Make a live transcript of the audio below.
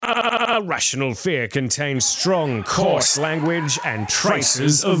A rational fear contains strong, coarse language and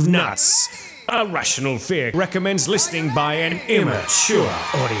traces of nuts. A rational fear recommends listening by an immature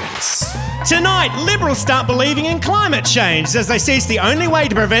audience. Tonight, Liberals start believing in climate change as they see it's the only way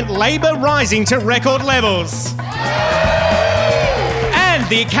to prevent Labor rising to record levels. And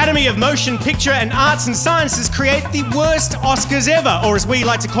the Academy of Motion Picture and Arts and Sciences create the worst Oscars ever, or as we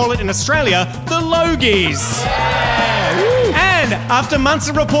like to call it in Australia, the Logies. And after months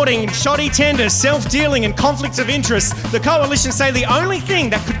of reporting shoddy tenders, self-dealing and conflicts of interest, the coalition say the only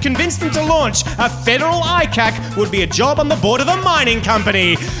thing that could convince them to launch a federal ICAC would be a job on the board of a mining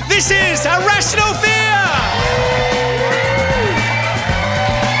company. This is A Rational Fear!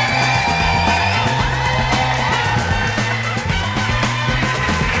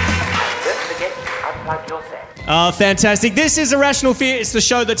 Oh, fantastic. This is A Rational Fear. It's the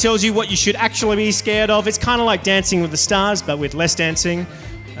show that tells you what you should actually be scared of. It's kind of like Dancing with the Stars, but with less dancing,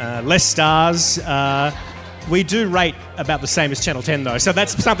 less stars. We do rate about the same as Channel 10, though, so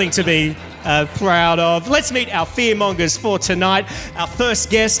that's something to be proud of. Let's meet our fearmongers for tonight. Our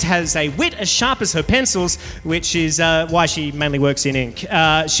first guest has a wit as sharp as her pencils, which is why she mainly works in ink.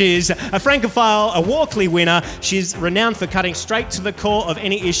 She's a Francophile, a Walkley winner. She's renowned for cutting straight to the core of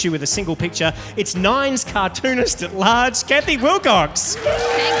any issue with a single picture. It's Nine's cartoonist at large, Kathy Wilcox. Thanks.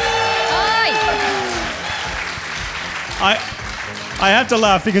 Hi. I have to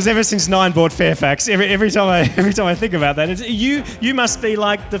laugh because ever since Nine bought Fairfax, every time I think about that, it's, you must be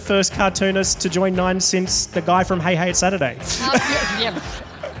like the first cartoonist to join Nine since the guy from Hey Hey It's Saturday.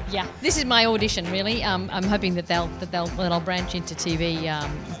 Yeah. This is my audition, really. I'm hoping that I'll branch into TV,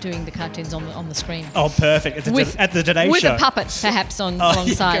 doing the cartoons on the screen. Oh, perfect! At the Today Show with a puppet, perhaps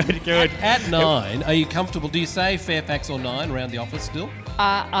alongside. Good. At Nine, are you comfortable? Do you say Fairfax or Nine around the office still?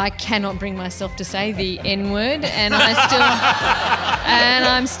 I cannot bring myself to say the N-word, and I'm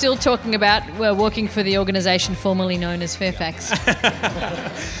still talking about working for the organisation formerly known as Fairfax.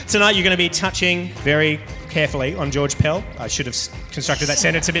 Tonight you're going to be touching very carefully on George Pell. I should have constructed that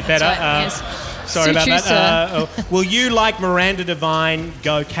sentence a bit better. Yes. Sorry about Suit you, that. Will you, like Miranda Devine,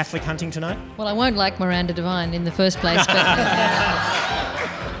 go Catholic hunting tonight? Well, I won't like Miranda Devine in the first place, but...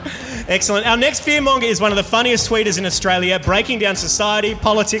 Excellent. Our next fearmonger is one of the funniest tweeters in Australia, breaking down society,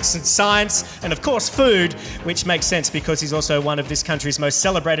 politics and science, and of course food, which makes sense because he's also one of this country's most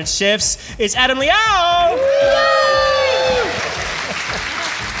celebrated chefs. It's Adam Liao!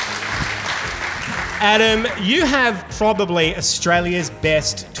 Adam, you have probably Australia's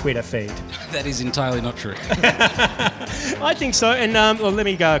best Twitter feed. That is entirely not true. I think so. And let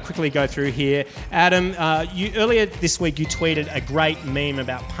me quickly go through here. Adam, earlier this week you tweeted a great meme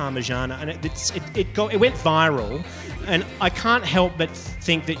about Parmigiana, and it went viral. And I can't help but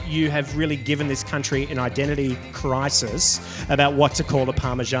think that you have really given this country an identity crisis about what to call a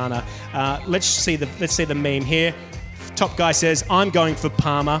Parmigiana. Let's see the meme here. Top guy says, "I'm going for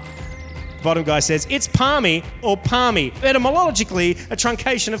Parma." Bottom guy says, "It's Parmy or Parmy. Etymologically, a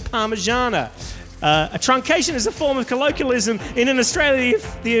truncation of Parmigiana." A truncation is a form of colloquialism in Australia.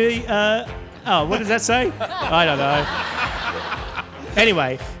 What does that say? I don't know.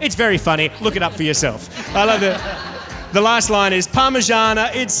 Anyway, it's very funny. Look it up for yourself. I love it. The last line is,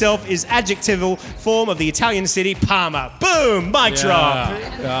 "Parmigiana itself is adjectival form of the Italian city Parma." Boom! Mic drop.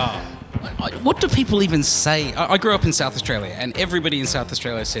 Yeah. What do people even say? I grew up in South Australia, and everybody in South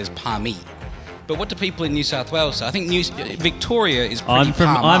Australia says Parmy. But what do people in New South Wales say? I think Victoria is pretty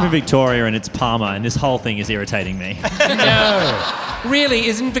Parma. I'm from Victoria, and it's Parma, and this whole thing is irritating me. No. Really?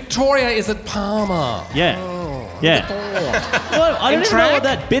 Isn't Victoria, is it Parma? Yeah. Yeah. Well, I don't even know what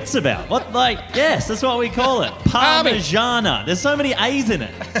that bit's about. Yes, that's what we call it. Parmigiana. There's so many A's in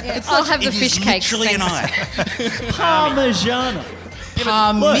it. Yeah, I'll have the fish cakes. Literally an I. Parmigiana.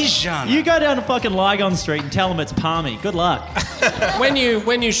 Parmigiana. Look, you go down to fucking Lygon Street and tell them it's Parmy. Good luck. When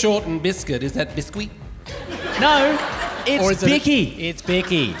you shorten biscuit, is that biscuit? No, it's Bicky. It's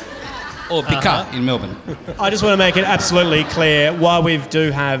Becky. Or Bika in Melbourne. I just want to make it absolutely clear, while we do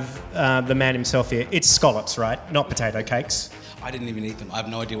have the man himself here, it's scallops, right? Not potato cakes. I didn't even eat them. I have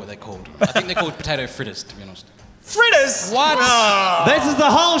no idea what they're called. I think they're called potato fritters, to be honest. Fritters? What? Oh. This is the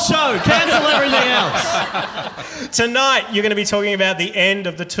whole show. Cancel everything else. Tonight, you're going to be talking about the end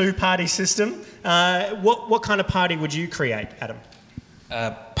of the two-party system. What kind of party would you create, Adam?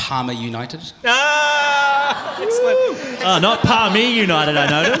 Parma United. Excellent. Not Parmy United, I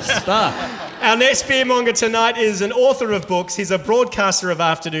noticed. Fuck. Our next fearmonger tonight is an author of books. He's a broadcaster of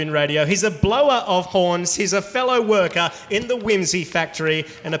afternoon radio. He's a blower of horns. He's a fellow worker in the Whimsy Factory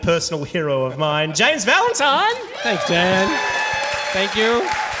and a personal hero of mine, James Valentine. Thanks, Dan. Thank you.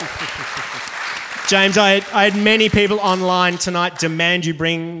 James, I had many people online tonight demand you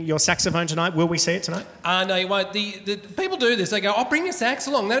bring your saxophone tonight. Will we see it tonight? No, you won't. The people do this. They go, "Oh, bring your sax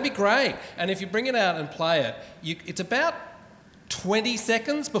along. That'd be great." And if you bring it out and play it, it's about 20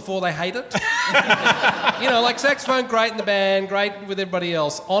 seconds before they hate it. Like saxophone, great in the band, great with everybody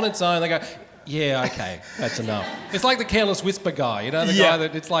else. On its own, they go, "Yeah, okay, that's enough." It's like the Careless Whisper guy, the guy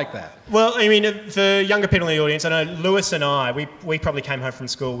that it's like that. Well, I mean, for younger people in the audience, I know Lewis and I, we probably came home from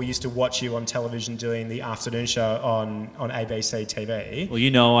school. We used to watch you on television doing the afternoon show on ABC TV.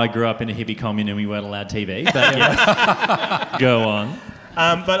 Well, I grew up in a hippie commune and we weren't allowed TV, but yeah. Go on.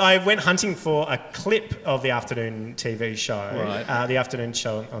 But I went hunting for a clip of the afternoon TV show, right. The afternoon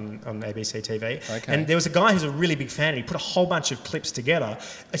show on ABC TV. Okay. And there was a guy who's a really big fan, and he put a whole bunch of clips together.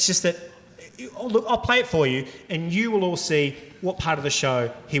 It's just that, look, I'll play it for you, and you will all see what part of the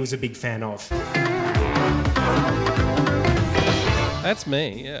show he was a big fan of. That's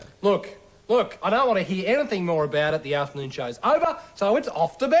me, yeah. Look, I don't want to hear anything more about it. The afternoon show's over, so it's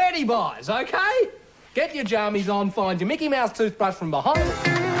off to Bertie Boys, okay? Get your jammies on, find your Mickey Mouse toothbrush from behind.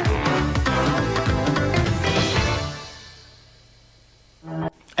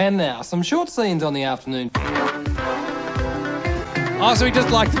 And now, some short scenes on the afternoon. Oh, so he just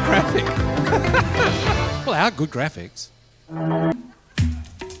liked the graphic. Well, how good graphics.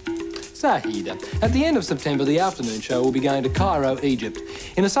 Zahida. At the end of September, the afternoon show will be going to Cairo, Egypt,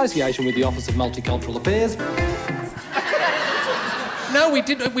 in association with the Office of Multicultural Affairs. No, we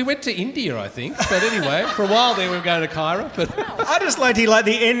did. We went to India, I think. But anyway, for a while there we were going to Cairo. But I just liked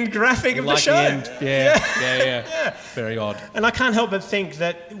the end graphic of the show. The end. Yeah. Very odd. And I can't help but think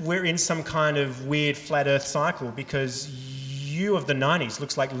that we're in some kind of weird flat Earth cycle because you of the 90s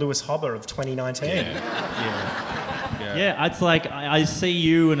looks like Lewis Hobber of 2019. Yeah, it's like I see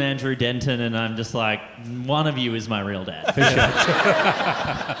you and Andrew Denton, and I'm just like, one of you is my real dad, for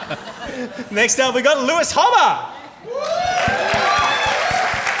sure. Next up, we got Lewis Hobber.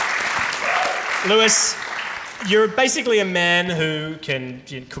 Lewis, you're basically a man who could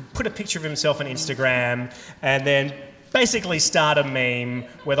put a picture of himself on Instagram and then basically start a meme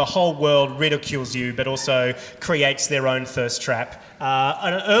where the whole world ridicules you but also creates their own thirst trap.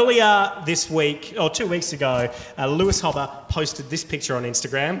 And earlier this week, or 2 weeks ago, Lewis Hobber posted this picture on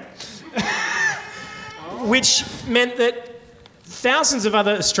Instagram, which meant that thousands of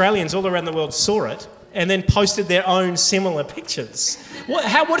other Australians all around the world saw it and then posted their own similar pictures.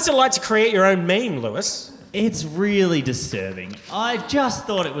 What is it like to create your own meme, Lewis? It's really disturbing. I just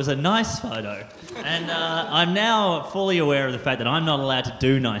thought it was a nice photo. And I'm now fully aware of the fact that I'm not allowed to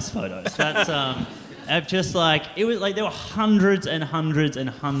do nice photos. That's, I've just it was like there were hundreds and hundreds and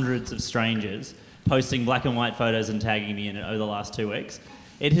hundreds of strangers posting black and white photos and tagging me in it over the last 2 weeks.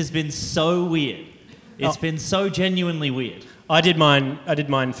 It has been so weird. It's been so genuinely weird. I did mine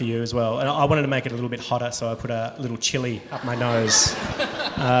for you as well. And I wanted to make it a little bit hotter, so I put a little chili up my nose,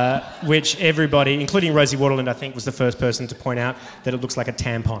 which everybody, including Rosie Waterland, I think, was the first person to point out that it looks like a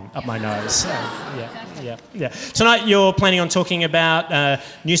tampon up my nose. Yeah. Tonight you're planning on talking about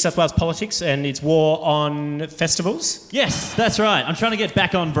New South Wales politics and its war on festivals? Yes, that's right. I'm trying to get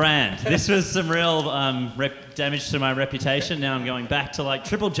back on brand. This was some real damage to my reputation. Now I'm going back to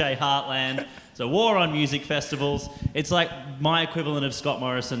Triple J Heartland. So war on music festivals. It's like my equivalent of Scott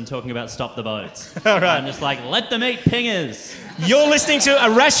Morrison talking about Stop the Boats. All right. I'm just like, let them eat pingers. You're listening to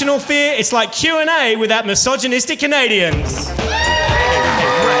Irrational Fear. It's like Q&A without misogynistic Canadians. Irrational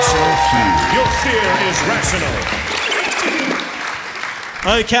Fear. Your fear is rational.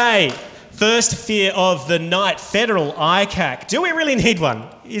 Okay. First fear of the night, federal ICAC. Do we really need one?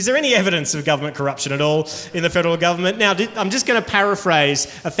 Is there any evidence of government corruption at all in the federal government? Now, I'm just going to paraphrase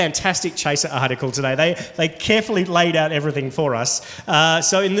a fantastic Chaser article today. They carefully laid out everything for us.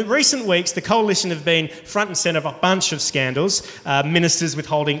 So in the recent weeks, the coalition have been front and centre of a bunch of scandals. Ministers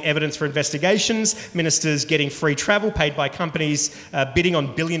withholding evidence for investigations, ministers getting free travel paid by companies bidding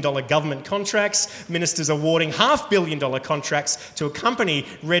on billion-dollar government contracts, ministers awarding $500 million contracts to a company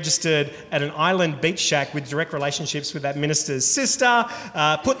registered at an island beach shack with direct relationships with that minister's sister.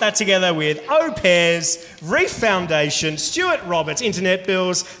 Put that together with Au Pairs, Reef Foundation, Stuart Roberts, internet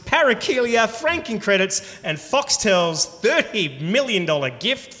bills, Parakelia, franking credits, and Foxtel's $30 million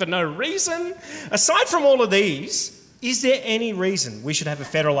gift for no reason. Aside from all of these, is there any reason we should have a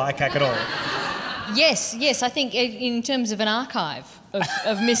federal ICAC at all? Yes. I think in terms of an archive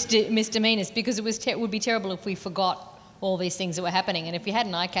of misdemeanors, because it would be terrible if we forgot all these things that were happening, and if you had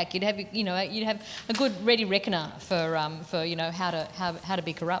an ICAC, you'd have a good ready reckoner for how to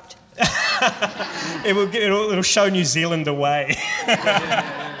be corrupt. It'll show New Zealand the way.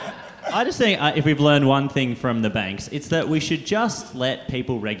 I just think if we've learned one thing from the banks, it's that we should just let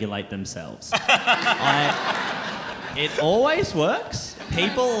people regulate themselves. It always works.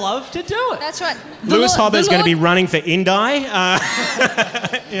 People love to do it. That's right. Lewis Hobber's going to be running for Indi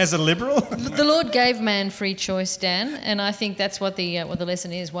as a Liberal. The Lord gave man free choice, Dan, and I think that's what the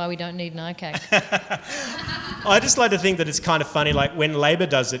lesson is, why we don't need an ICAC. I just like to think that it's kind of funny, like when Labor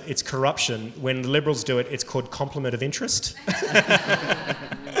does it, it's corruption. When the Liberals do it, it's called complement of interest.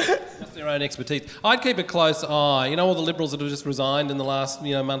 That's their own expertise. I'd keep a close eye. You know, all the Liberals that have just resigned in the last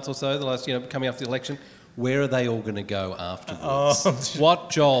month or so, coming after the election, where are they all going to go afterwards? What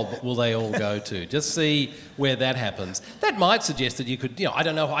job will they all go to? Just see where that happens. That might suggest that you could, I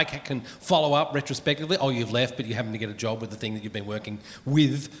don't know if I can follow up retrospectively. Oh, you've left, but you happen to get a job with the thing that you've been working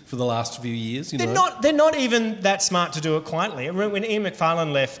with for the last few years. They're not even that smart to do it quietly. I remember when Ian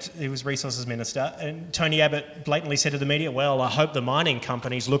Macfarlane left, he was Resources Minister, and Tony Abbott blatantly said to the media, well, I hope the mining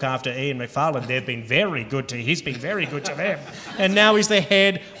companies look after Ian Macfarlane. He's been very good to them. And now he's the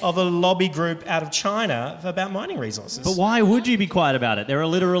head of a lobby group out of China about mining resources. But why would you be quiet about it? There are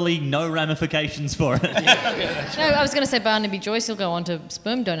literally no ramifications for it. No, I was going to say Barnaby Joyce will go on to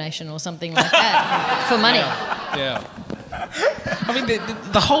sperm donation or something like that for money. Yeah. I mean,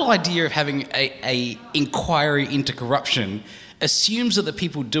 the whole idea of having a inquiry into corruption assumes that the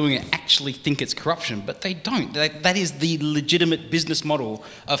people doing it actually think it's corruption, but they don't. That is the legitimate business model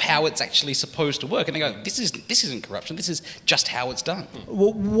of how it's actually supposed to work. And they go, this isn't corruption, this is just how it's done.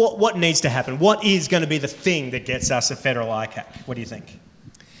 Well, what needs to happen? What is going to be the thing that gets us a federal ICAC? What do you think?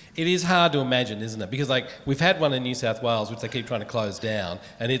 It is hard to imagine, isn't it? Because we've had one in New South Wales, which they keep trying to close down,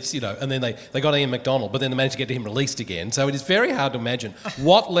 and it's and then they got Ian McDonald, but then they managed to get him released again. So it is very hard to imagine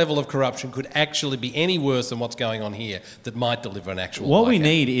what level of corruption could actually be any worse than what's going on here that might deliver an actual. What we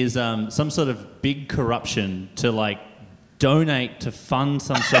need is some sort of big corruption to donate to fund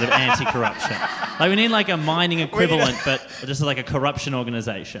some sort of anti-corruption. We need a mining equivalent, but just a corruption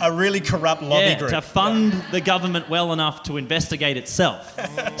organisation. A really corrupt lobby group. To fund the government well enough to investigate itself.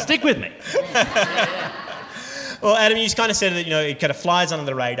 Stick with me. Well, Adam, you kind of said that, it kind of flies under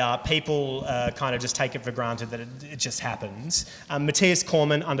the radar. People kind of just take it for granted that it just happens. Matthias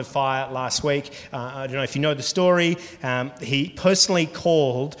Cormann under fire last week. I don't know if you know the story. He personally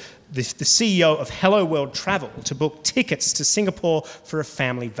called the CEO of Hello World Travel to book tickets to Singapore for a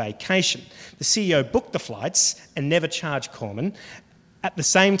family vacation. The CEO booked the flights and never charged Cormann. At the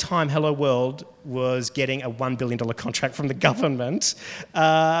same time, Hello World was getting a $1 billion contract from the government.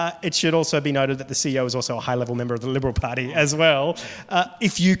 It should also be noted that the CEO is also a high-level member of the Liberal Party as well.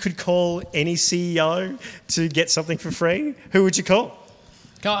 If you could call any CEO to get something for free, who would you call?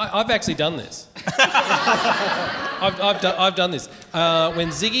 I've actually done this. I've done this. When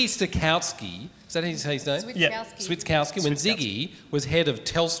Ziggy Stokowski, is that his name? Switkowski. When Ziggy was head of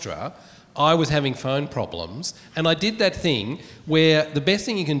Telstra, I was having phone problems, and I did that thing where the best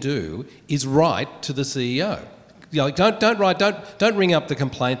thing you can do is write to the CEO. Don't ring up the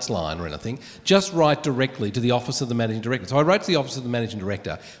complaints line or anything. Just write directly to the office of the managing director. So I wrote to the office of the managing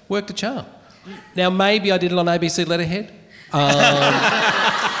director. Worked a charm. Now maybe I did it on ABC Letterhead.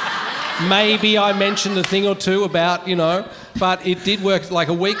 Maybe I mentioned a thing or two about, but it did work.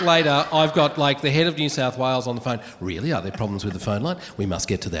 A week later, I've got the head of New South Wales on the phone. Really? Are there problems with the phone line? We must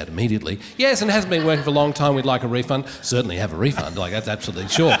get to that immediately. Yes, and it hasn't been working for a long time. We'd like a refund. Certainly have a refund. That's absolutely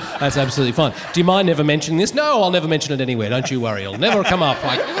sure. That's absolutely fine. Do you mind never mentioning this? No, I'll never mention it anywhere. Don't you worry. It'll never come up.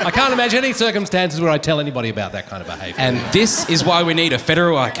 I can't imagine any circumstances where I tell anybody about that kind of behaviour. And this is why we need a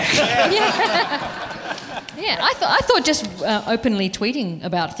federal ICAC. Yeah, I thought just openly tweeting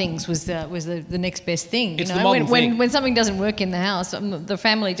about things was the next best thing. It's the modern thing. When something doesn't work in the house, the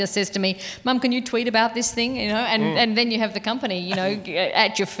family just says to me, "Mum, can you tweet about this thing?" And then you have the company,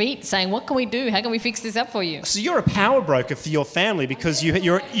 at your feet saying, "What can we do? How can we fix this up for you?" So you're a power broker for your family because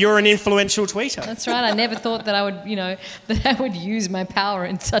you're an influential tweeter. That's right. I never thought that I would, that I would use my power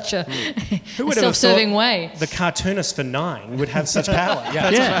in such a self-serving way. The cartoonist for Nine would have such power.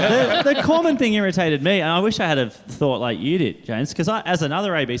 The Cormann thing irritated me, and I wish I had a thought like you did, James, because as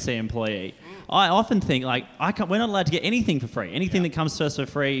another ABC employee, I often think we're not allowed to get anything for free. Anything that comes to us for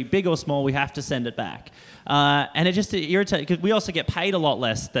free, big or small, we have to send it back. And it just irritates, because we also get paid a lot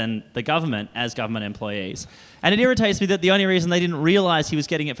less than the government as government employees. And it irritates me that the only reason they didn't realise he was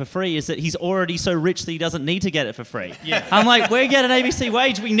getting it for free is that he's already so rich that he doesn't need to get it for free. Yeah. I'm like, we get an ABC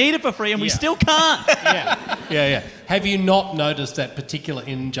wage, we need it for free, and we still can't. Yeah. Have you not noticed that particular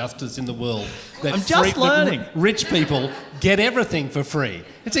injustice in the world? That I'm just learning. Rich people get everything for free.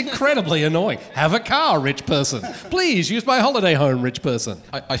 It's incredibly annoying. Have a car, rich person. Please use my holiday home, rich person.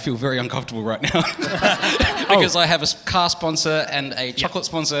 I feel very uncomfortable right now because I have a car sponsor and a chocolate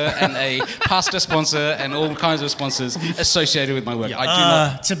sponsor and a pasta sponsor and all kinds of sponsors associated with my work. I do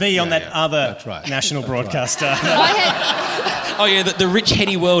not. To be on that other That's right. national broadcaster. Oh yeah, the rich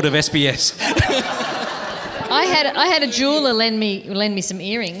heady world of SBS. I had a jeweller lend me some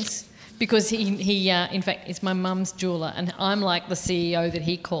earrings because he in fact it's my mum's jeweller, and I'm like the CEO that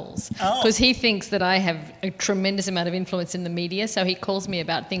he calls because he thinks that I have a tremendous amount of influence in the media, so he calls me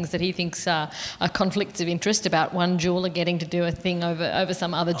about things that he thinks are conflicts of interest, about one jeweller getting to do a thing over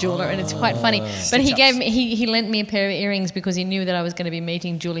some other jeweller, and it's quite funny. But he lent me a pair of earrings because he knew that I was going to be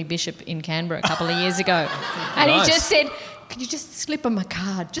meeting Julie Bishop in Canberra a couple of years ago, and he just said, "Could you just slip him a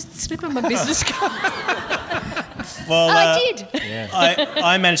card? Just slip him a business card." Well, and I did.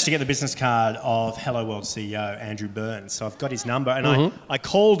 I managed to get the business card of Hello World CEO Andrew Burns, so I've got his number, and I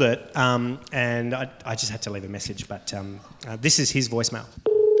called it, and I just had to leave a message, but this is his voicemail.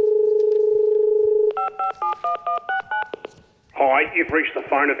 Hi, you've reached the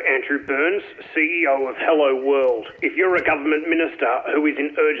phone of Andrew Burns, CEO of Hello World. If you're a government minister who is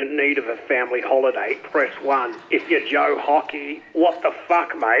in urgent need of a family holiday, press 1. If you're Joe Hockey, what the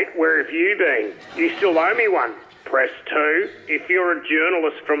fuck, mate? Where have you been? You still owe me one. Press 2. If you're a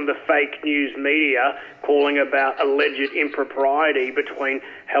journalist from the fake news media calling about alleged impropriety between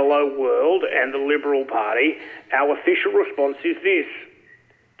Hello World and the Liberal Party, our official response is this.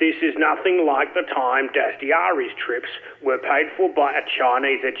 This is nothing like the time Dastyari's trips were paid for by a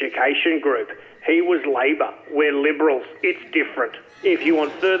Chinese education group. He was Labor, we're Liberals. It's different. If you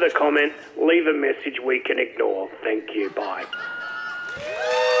want further comment, leave a message we can ignore. Thank you. Bye.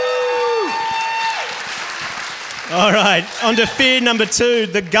 All right, on to fear number 2.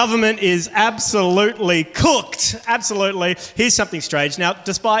 The government is absolutely cooked. Absolutely. Here's something strange. Now,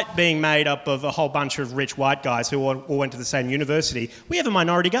 despite being made up of a whole bunch of rich white guys who all went to the same university, we have a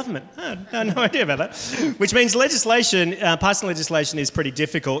minority government. I had no idea about that. Which means passing legislation is pretty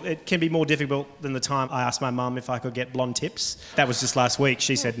difficult. It can be more difficult than the time I asked my mum if I could get blonde tips. That was just last week.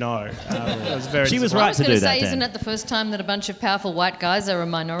 She said no. It was very She was I right was to going do to that say, then. isn't that the first time that a bunch of powerful white guys are a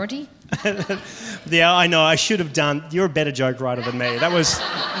minority? Yeah, I know. I should have done. You're a better joke writer than me. That was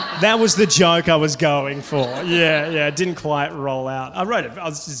the joke I was going for. Yeah. It didn't quite roll out. I wrote it. I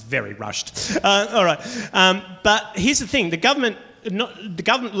was just very rushed. All right. But here's the thing: the government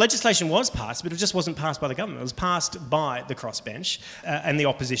legislation was passed, but it just wasn't passed by the government. It was passed by the crossbench and the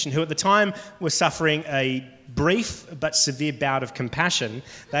opposition, who at the time were suffering a brief but severe bout of compassion.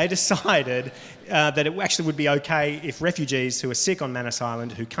 They decided that it actually would be okay if refugees who are sick on Manus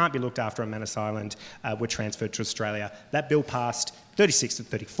Island, who can't be looked after on Manus Island, were transferred to Australia. That bill passed 36 to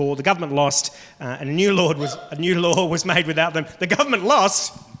 34. The government lost, and a new law was made without them. The government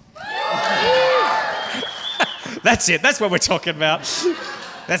lost. That's it. That's what we're talking about.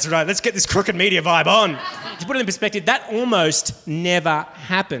 That's right. Let's get this crooked media vibe on. To put it in perspective, that almost never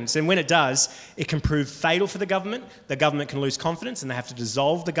happens. And when it does, it can prove fatal for the government. The government can lose confidence and they have to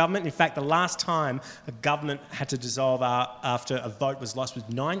dissolve the government. In fact, the last time a government had to dissolve after a vote was lost was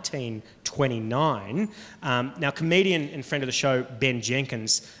 1929. Now, comedian and friend of the show, Ben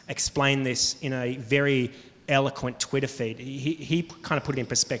Jenkins, explained this in a very eloquent Twitter feed. He kind of put it in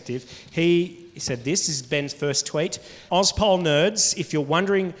perspective. He said this is Ben's first tweet. Ozpol nerds, if you're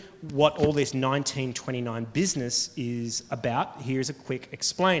wondering what all this 1929 business is about, here's a quick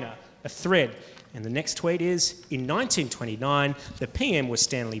explainer, a thread. And the next tweet is, in 1929, the PM was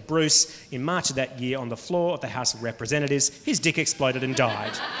Stanley Bruce. In March of that year, on the floor of the House of Representatives, his dick exploded and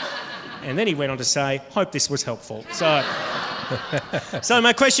died. And then he went on to say, hope this was helpful. So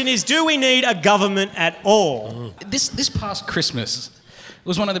my question is, do we need a government at all? This past Christmas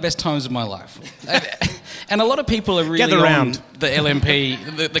was one of the best times of my life. And a lot of people are really Gather round. on the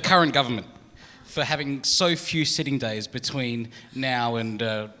LNP, the current government, for having so few sitting days between now and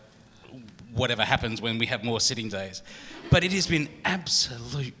whatever happens when we have more sitting days. But it has been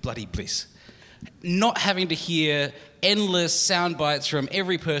absolute bloody bliss. Not having to hear endless sound bites from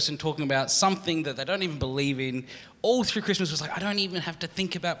every person talking about something that they don't even believe in. All through Christmas was like, I don't even have to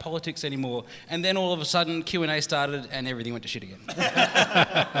think about politics anymore. And then all of a sudden, Q&A started and everything went to shit again.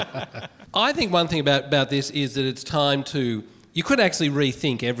 I think one thing about this is that it's time to... You could actually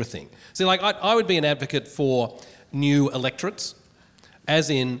rethink everything. See, like, I would be an advocate for new electorates, as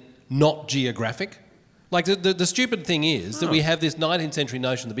in not geographic. Like, the stupid thing is that we have this 19th century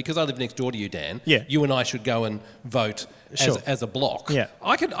notion that because I live next door to you, Dan, Yeah. you and I should go and vote Sure. as a block. Yeah.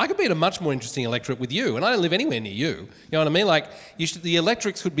 I could be in a much more interesting electorate with you, and I don't live anywhere near you. You know what I mean? Like, the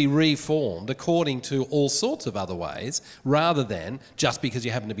electorates could be reformed according to all sorts of other ways, rather than just because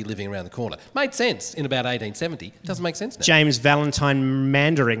you happen to be living around the corner. Made sense in about 1870. It doesn't make sense now. James Valentine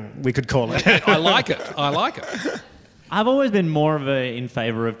Mandering, we could call it. I like it. I've always been more in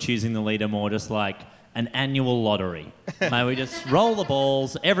favour of choosing the leader more just like an annual lottery. May we just roll the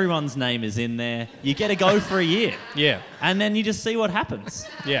balls, everyone's name is in there, you get to go for a year. Yeah. And then you just see what happens.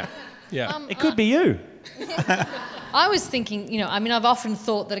 Yeah. Yeah. It could be you. I was thinking, I've often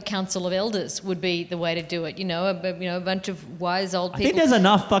thought that a council of elders would be the way to do it. A bunch of wise old I people. think there's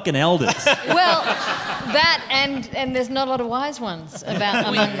enough fucking elders. Well, that and there's not a lot of wise ones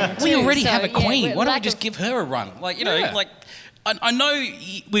among them We too. already So, have a queen. Why don't we lack just of- give her a run? I know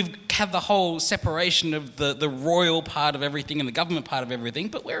we've had the whole separation of the royal part of everything and the government part of everything,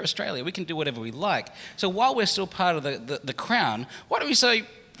 but we're Australia. We can do whatever we like. So while we're still part of the crown, why don't you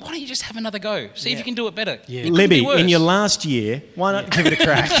just have another go? See if you can do it better. Yeah. Libby, in your last year, why not give it a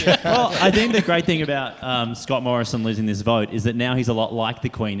crack? Well, I think the great thing about Scott Morrison losing this vote is that now he's a lot like the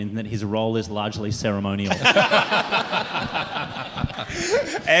Queen in that his role is largely ceremonial.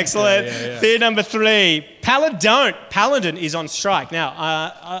 Excellent. Fear number 3. Paladin is on strike.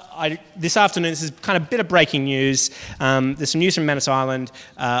 Now, this afternoon, this is kind of a bit of breaking news. There's some news from Manus Island.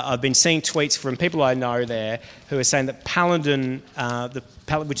 I've been seeing tweets from people I know there who are saying that Paladin,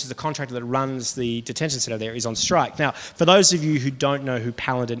 which is the contractor that runs the detention centre there, is on strike. Now, for those of you who don't know who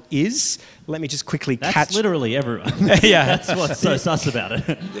Paladin is, let me just quickly That's literally everyone. Yeah. That's what's so sus about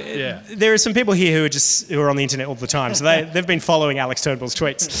it. Yeah. There are some people here who are on the internet all the time, so they've been following Alex Turnbull's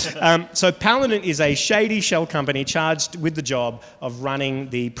tweets. So Paladin is a shady shell company charged with the job of running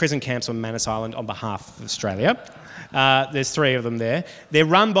the prison camps on Manus Island on behalf of Australia. There's 3 of them there. They're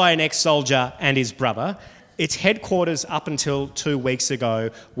run by an ex-soldier and his brother. Its headquarters up until 2 weeks ago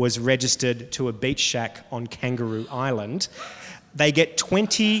was registered to a beach shack on Kangaroo Island. They get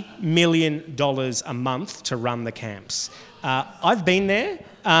 $20 million a month to run the camps. I've been there.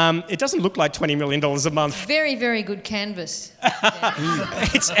 It doesn't look like $20 million a month. Very, very good canvas.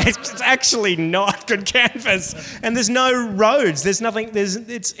 It's actually not good canvas, and there's no roads. There's nothing.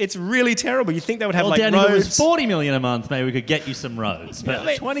 It's really terrible. You think they would have Danny, roads? if it was $40 million a month, maybe we could get you some roads.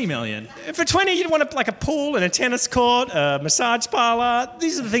 But $20 million. For 20, you'd want a pool and a tennis court, a massage parlour.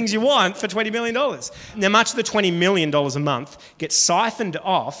 These are the things you want for $20 million. Now, much of the $20 million a month gets siphoned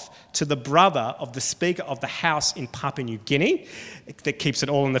off to the brother of the Speaker of the House in Papua New Guinea. That keeps it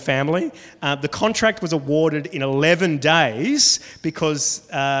all in the family. The contract was awarded in 11 days because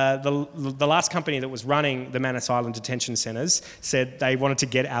the last company that was running the Manus Island detention centres said they wanted to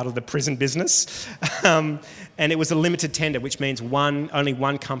get out of the prison business. And it was a limited tender, which means only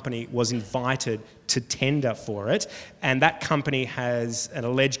one company was invited to tender for it. And that company has an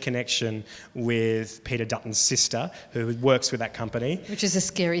alleged connection with Peter Dutton's sister, who works with that company. Which is a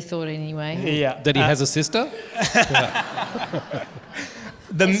scary thought anyway. Yeah. That he has a sister?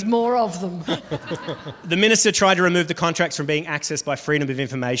 There's more of them. The minister tried to remove the contracts from being accessed by Freedom of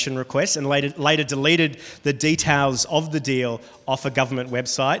Information requests and later deleted the details of the deal off a government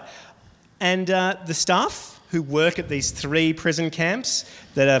website. And the staff who work at these 3 prison camps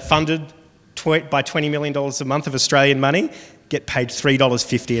that are funded by $20 million a month of Australian money get paid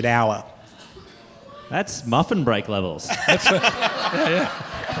 $3.50 an hour. That's muffin break levels. Maybe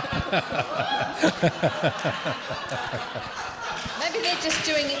they're just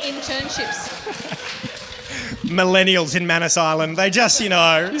doing internships. Millennials in Manus Island, they just,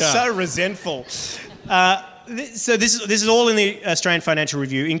 so resentful. So this is all in the Australian Financial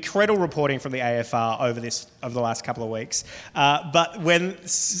Review. Incredible reporting from the AFR over the last couple of weeks. But when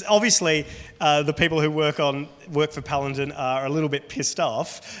obviously the people who work for Paladin are a little bit pissed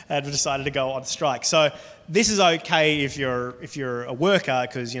off and have decided to go on strike. So this is okay if you're a worker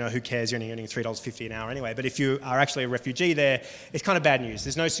because who cares, you're only earning $3.50 an hour anyway. But if you are actually a refugee there, it's kind of bad news.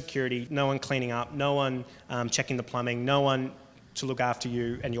 There's no security, no one cleaning up, no one checking the plumbing, no one to look after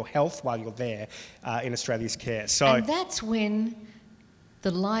you and your health while you're there in Australia's care. So, And that's when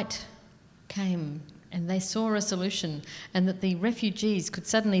the light came and they saw a solution, and that the refugees could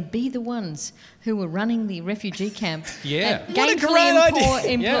suddenly be the ones who were running the refugee camp. Yeah. And What a gainfully great idea.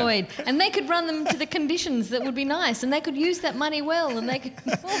 employed. And they could run them to the conditions that would be nice, and they could use that money well, and they could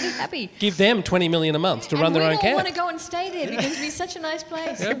all be happy. Give them $20 million a month to run their own And we camp. all want to go and stay there because it'd be such a nice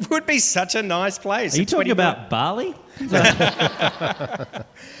place. it would be such a nice place. Are you talking about Bali?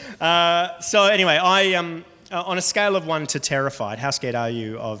 So anyway, On a scale of 1 to terrified, how scared are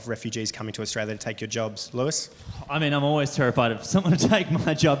you of refugees coming to Australia to take your jobs, Lewis? I mean, I'm always terrified of someone to take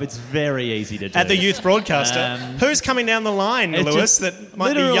my job. It's very easy to do. At the youth broadcaster, who's coming down the line, Lewis, that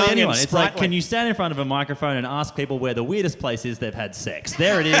might be young anyone. and It's like, sprightly? can you stand in front of a microphone and ask people where the weirdest place is they've had sex?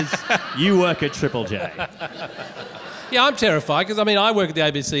 There it is. You work at Triple J. Yeah, I'm terrified because, I work at the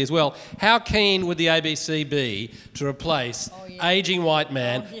ABC as well. How keen would the ABC be to replace ageing white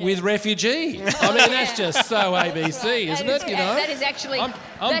man with refugee? That's just so ABC, isn't it? That is actually I'm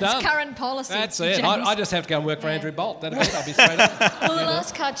that's done. current policy. That's it. James. I just have to go and work for Andrew Bolt. That'll be it. I'll be straight up. Well, the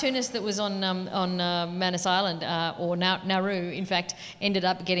last cartoonist that was on Manus Island, or Nauru, in fact, ended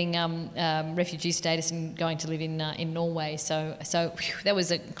up getting refugee status and going to live in Norway. So whew, that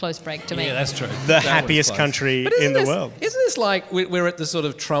was a close break to me. Yeah, that's true. The happiest country in the world. Isn't this like we're at the sort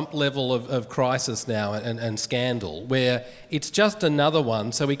of Trump level of crisis now and scandal, where it's just another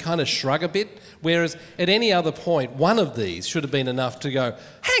one, so we kind of shrug a bit, whereas at any other point, one of these should have been enough to go,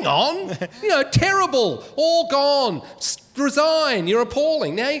 hang on, terrible, all gone, resign, you're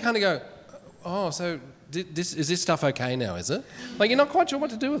appalling. Now you kind of go, oh, so is this stuff okay now, is it? Like, you're not quite sure what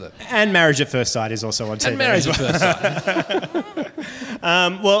to do with it. And Marriage at First Sight is also on TV. And Marriage at First Sight.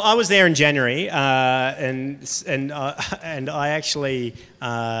 Well, I was there in January, and I actually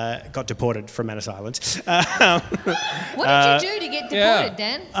got deported from Manus Island. What did you do to get deported,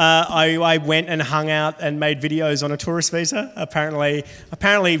 Dan? I went and hung out and made videos on a tourist visa. Apparently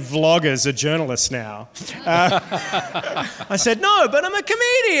vloggers are journalists now. I said, no, but I'm a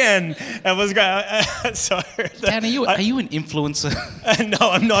comedian. I was going. Dan, are you an influencer? No,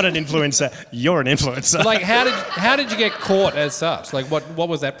 I'm not an influencer. You're an influencer. Like, how did you get caught as such? Like, what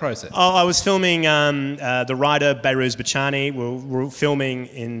was that process? Oh, I was filming the writer Behrooz Bachani. We were filming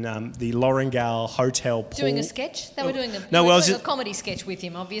in the Lorengau Hotel pool. Doing a sketch? They were doing a comedy sketch with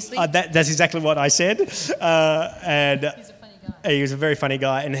him, obviously. That's exactly what I said. And He's a funny guy. he was a very funny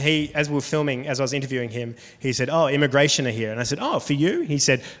guy. And as we were filming, as I was interviewing him, he said, oh, immigration are here. And I said, oh, for you? He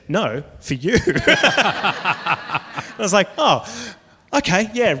said, no, for you. I was like, oh, okay,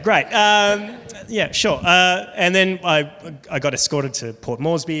 yeah, great. Yeah, sure. And then I got escorted to Port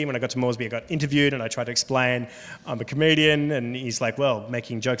Moresby. When I got to Moresby, I got interviewed and I tried to explain I'm a comedian. And he's like, well,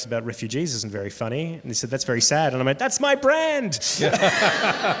 making jokes about refugees isn't very funny. And he said, that's very sad. And I went, that's my brand.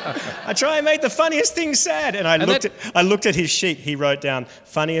 I try and make the funniest things sad. And I looked at his sheet. He wrote down,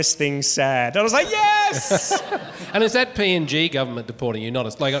 funniest things sad. And I was like, yes! And is that PNG government deporting you?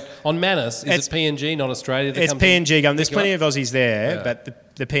 Not like on Manus, is it PNG, not Australia? It's PNG government. There's plenty of Aussies there, but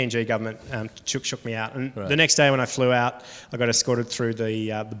the PNG government shook me out. And the next day when I flew out, I got escorted through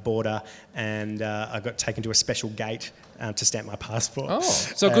the border and I got taken to a special gate to stamp my passport. Oh,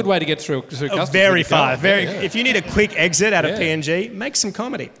 so a good way to get through customs. Very fast. If you need a quick exit out of PNG, make some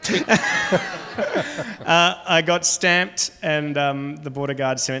comedy. I got stamped and the border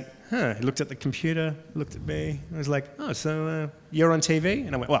guard went, he looked at the computer, looked at me, and was like, oh, so you're on TV?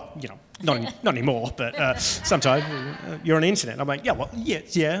 And I went, well, not anymore, but sometimes you're on the internet. I'm like, yeah. Do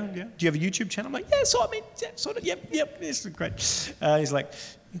you have a YouTube channel? I'm like, yeah, sort of, yep, this is great. He's like,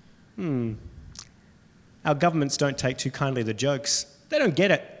 our governments don't take too kindly the jokes. They don't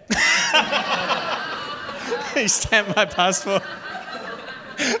get it. He stamped my passport.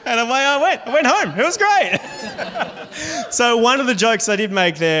 And away I went home. It was great. So one of the jokes I did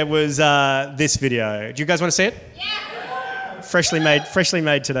make there was this video. Do you guys want to see it? Yeah. Freshly made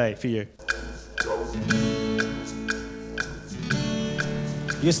today for you.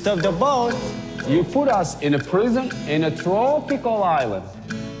 You stopped the boat. You put us in a prison in a tropical island.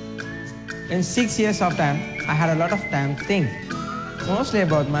 In 6 years of time, I had a lot of time to think, mostly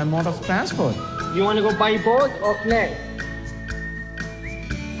about my mode of transport. You want to go by boat or plane?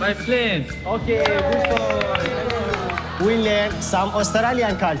 By plane. Okay, we learned some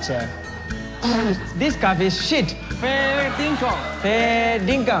Australian culture. This coffee is shit. Fair dinkum. Fair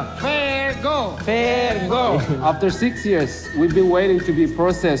dinkum. Fair go. Fair go. After 6 years, we've been waiting to be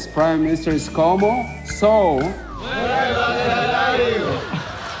processed. Prime Minister is Como, so...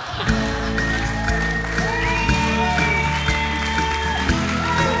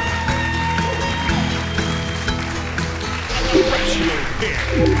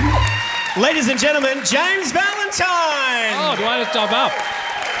 Ladies and gentlemen, James Valentine! Oh, do I just jump up?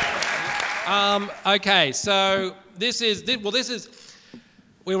 Okay, so this is...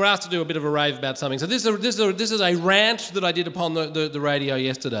 We were asked to do a bit of a rave about something. So this is a rant that I did upon the radio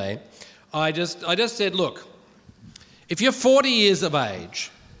yesterday. I just said, look, if you're 40 years of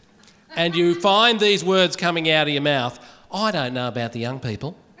age and you find these words coming out of your mouth, I don't know about the young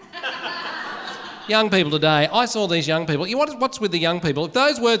people. Young people today, I saw these young people. What's with the young people? If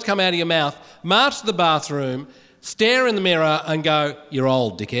those words come out of your mouth, march to the bathroom, stare in the mirror and go, "You're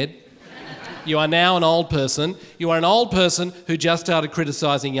old, dickhead." You are now an old person. You are an old person who just started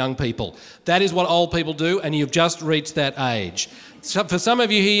criticising young people. That is what old people do, and you've just reached that age. So for some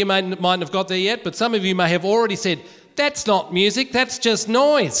of you here, you mightn't have got there yet, but some of you may have already said, "That's not music, that's just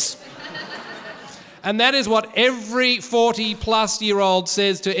noise." And that is what every 40-plus-year-old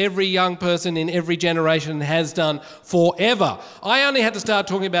says to every young person in every generation and has done forever. I only had to start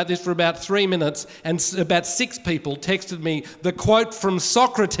talking about this for about 3 minutes, and about 6 people texted me the quote from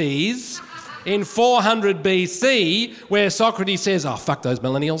Socrates in 400 BC, where Socrates says, "Oh, fuck those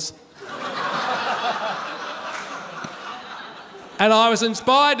millennials." And I was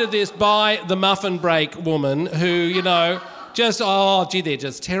inspired to this by the muffin break woman who, they're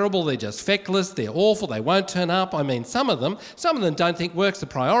just terrible, they're just feckless, they're awful, they won't turn up. I mean, some of them don't think work's the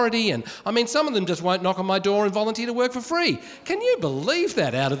priority, and some of them just won't knock on my door and volunteer to work for free. Can you believe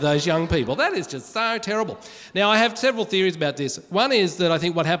that out of those young people? That is just so terrible. Now, I have several theories about this. One is that I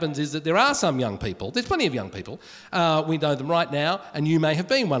think what happens is that there are some young people, there's plenty of young people, we know them right now, and you may have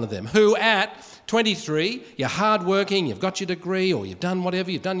been one of them, who at 23, you're hardworking, you've got your degree, or you've done whatever,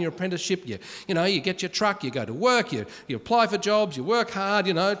 you've done your apprenticeship, you get your truck, you go to work, you apply for jobs, you work hard,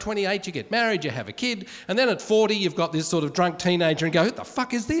 28, you get married, you have a kid, and then at 40, you've got this sort of drunk teenager and go, "Who the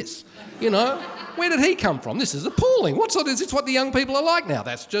fuck is this? Where did he come from? This is appalling. Is this what the young people are like now?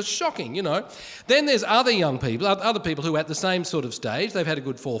 That's just shocking, Then there's other young people, other people who are at the same sort of stage, they've had a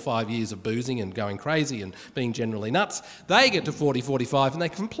good 4 or 5 years of boozing and going crazy and being generally nuts. They get to 40, 45 and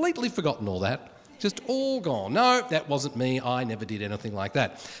they've completely forgotten all that. Just all gone. No, that wasn't me. I never did anything like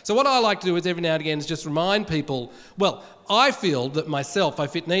that. So what I like to do is every now and again is just remind people, well, I feel that myself, I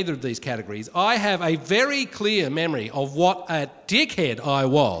fit neither of these categories. I have a very clear memory of what a dickhead I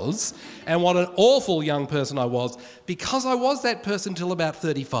was and what an awful young person I was, because I was that person till about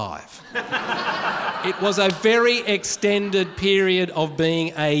 35. It was a very extended period of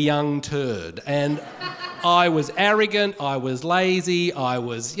being a young turd, and I was arrogant, I was lazy, I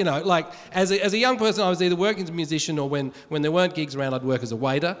was, as a young person, I was either working as a musician or when there weren't gigs around, I'd work as a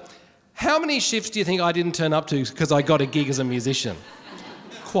waiter. How many shifts do you think I didn't turn up to because I got a gig as a musician?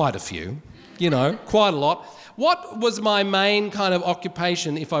 Quite a few, quite a lot. What was my main kind of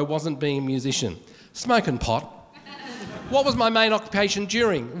occupation if I wasn't being a musician? Smoking pot. What was my main occupation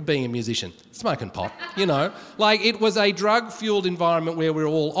during being a musician? Smoking pot, It was a drug-fuelled environment where we were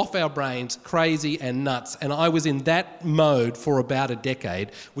all off our brains, crazy and nuts, and I was in that mode for about a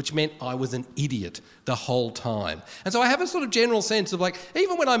decade, which meant I was an idiot the whole time. And so I have a sort of general sense of,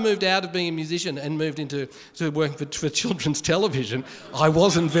 even when I moved out of being a musician and moved into working for children's television, I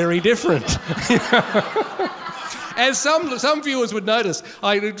wasn't very different. As some viewers would notice,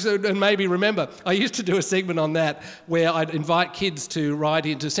 and maybe remember, I used to do a segment on that where I'd invite kids to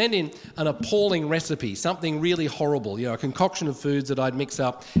send in an appalling recipe, something really horrible, a concoction of foods that I'd mix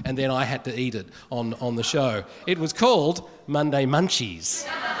up, and then I had to eat it on the show. It was called Monday Munchies.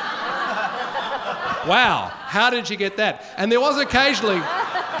 Wow, how did you get that? And there was occasionally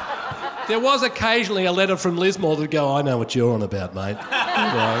a letter from Lismore that'd go, "I know what you're on about, mate."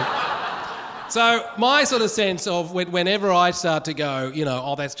 So my sort of sense of whenever I start to go,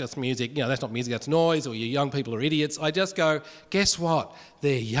 "Oh, that's just music, that's not music, that's noise," or "you young people are idiots," I just go, guess what?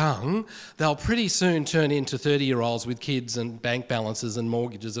 They're young. They'll pretty soon turn into 30-year-olds with kids and bank balances and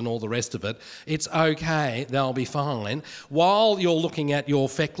mortgages and all the rest of it. It's okay. They'll be fine. While you're looking at your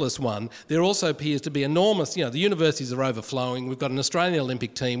feckless one, there also appears to be enormous, the universities are overflowing. We've got an Australian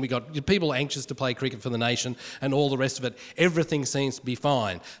Olympic team. We've got people anxious to play cricket for the nation and all the rest of it. Everything seems to be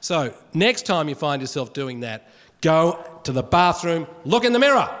fine. So next time you find yourself doing that, go to the bathroom, look in the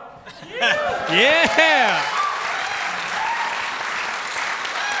mirror. Yeah!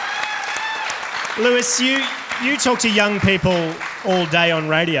 Lewis, you talk to young people all day on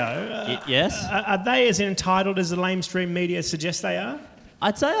radio. Yes. Are they as entitled as the lamestream media suggests they are?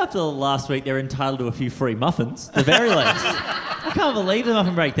 I'd say after last week they're entitled to a few free muffins, the very least. I can't believe the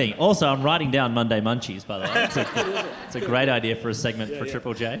muffin break thing. Also, I'm writing down Monday Munchies, by the way. It's a great idea for a segment for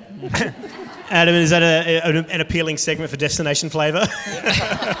Triple J. Adam, is that an appealing segment for Destination Flavour?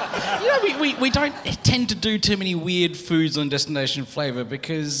 We don't tend to do too many weird foods on Destination Flavour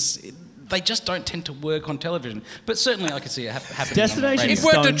because they just don't tend to work on television. But certainly I could see it happening. Destination It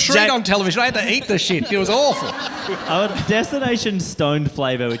worked a treat on television. I had to eat the shit. It was awful. Destination Stoned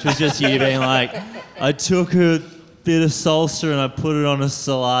Flavour, which was just you being like, I took a bit of salsa and I put it on a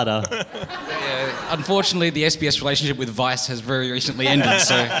salada. Unfortunately, the SBS relationship with Vice has very recently ended,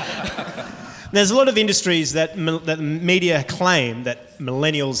 so... There's a lot of industries that that media claim that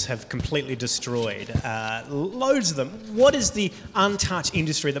millennials have completely destroyed. Loads of them. What is the untouched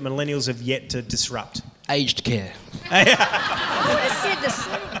industry that millennials have yet to disrupt? Aged care.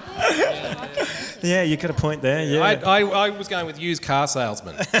 Yeah, you got a point there. Yeah. I was going with used car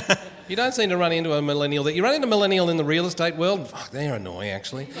salesman. You don't seem to run into a millennial. You run into a millennial in the real estate world. Fuck, they're annoying,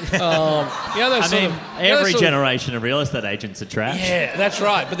 actually. Every generation of real estate agents are trash. Yeah, that's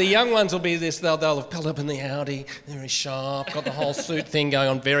right. But the young ones will be this. They'll have pulled up in the Audi, very sharp, got the whole suit thing going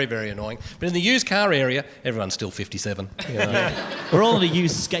on, very, very annoying. But in the used car area, everyone's still 57. You know? We're all into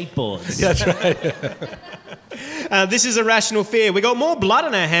used skateboards. Yeah, that's right. This is Irrational Fear. We got more blood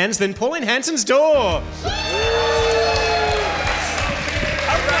on our hands than Pauline Hanson's door.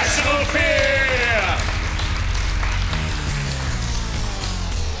 Irrational Fear!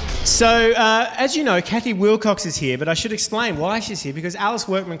 So, as you know, Kathy Wilcox is here, but I should explain why she's here, because Alice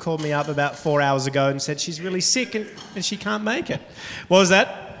Workman called me up about 4 hours ago and said she's really sick and she can't make it. What was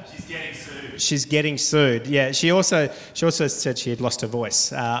that? She's getting sued. She's getting sued. Yeah, she also said she had lost her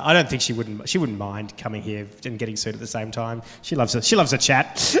voice. I don't think she wouldn't mind coming here and getting sued at the same time. She loves a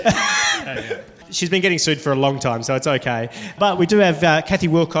chat. She's been getting sued for a long time, so it's okay. But we do have Kathy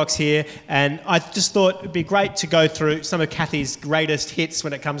Wilcox here, and I just thought it'd be great to go through some of Kathy's greatest hits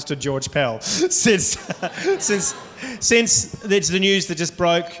when it comes to George Pell. Since it's the news that just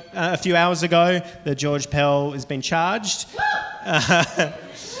broke a few hours ago that George Pell has been charged.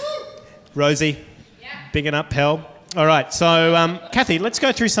 Rosie, bigging up Pell. All right, so Kathy, let's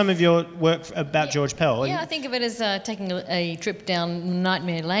go through some of your work about George Pell. Yeah, I think of it as taking a trip down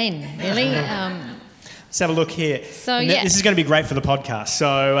Nightmare Lane, really. Let's have a look here. So, yeah. This is going to be great for the podcast.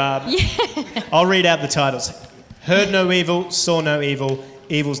 So I'll read out the titles. Heard no evil, saw no evil.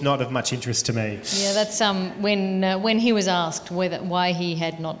 Evil's not of much interest to me. Yeah, that's when he was asked why he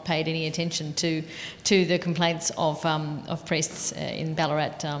had not paid any attention to the complaints of priests in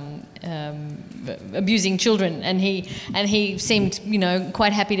Ballarat abusing children, and he seemed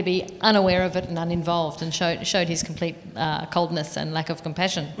quite happy to be unaware of it and uninvolved, and showed his complete coldness and lack of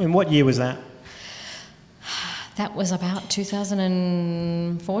compassion. And what year was that? That was about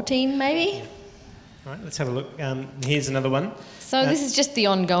 2014, maybe. All right, let's have a look. Here's another one. So this is just the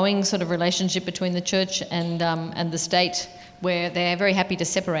ongoing sort of relationship between the church and the state, where they're very happy to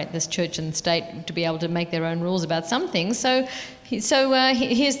separate this church and state to be able to make their own rules about some things. So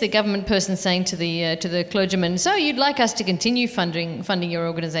here's the government person saying to the clergyman, "So you'd like us to continue funding your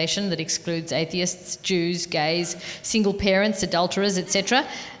organisation that excludes atheists, Jews, gays, single parents, adulterers, etc."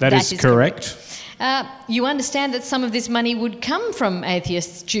 That is correct. You understand that some of this money would come from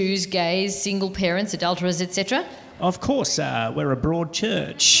atheists, Jews, gays, single parents, adulterers, etc.? Of course, we're a broad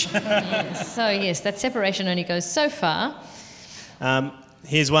church. Yes. So yes, that separation only goes so far.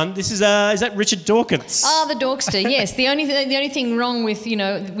 Here's one. This is that Richard Dawkins? Ah, the Dorkster. Yes. The only thing wrong with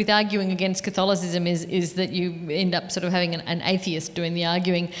with arguing against Catholicism is that you end up sort of having an atheist doing the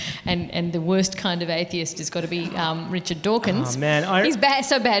arguing, and the worst kind of atheist has got to be Richard Dawkins. Oh man, he's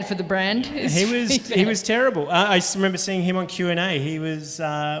so bad for the brand. He was terrible. I just remember seeing him on Q&A. He was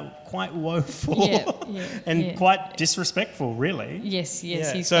quite woeful and quite disrespectful, really. Yes.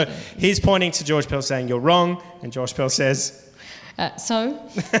 Yeah. He's pointing to George Pell saying, "You're wrong," and George Pell says,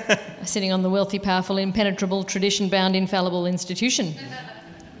 sitting on the wealthy, powerful, impenetrable, tradition-bound, infallible institution.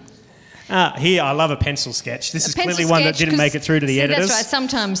 Here, I love a pencil sketch. This is clearly one that didn't make it through to the editors. That's right.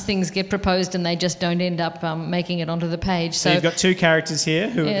 Sometimes things get proposed and they just don't end up making it onto the page. So you've got two characters here.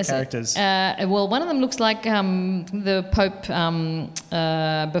 Who are the characters? Well, one of them looks like the Pope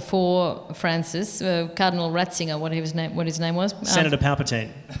before Francis, Cardinal Ratzinger, what his name was. Senator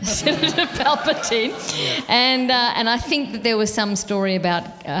Palpatine. Senator Palpatine. Yeah. And I think that there was some story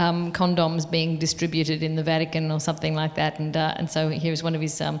about condoms being distributed in the Vatican or something like that. And so here's one of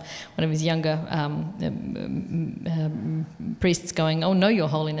his younger priests going, "Oh no, Your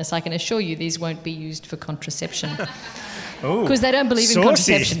Holiness, I can assure you these won't be used for contraception." Because they don't believe in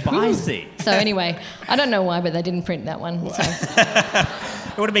contraception. Spicy. So anyway, I don't know why, but they didn't print that one. So.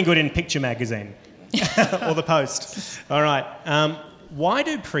 It would have been good in Picture magazine or the Post. All right. Why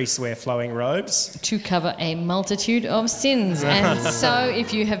do priests wear flowing robes? To cover a multitude of sins. And so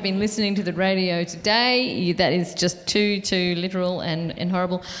if you have been listening to the radio today, that is just too literal and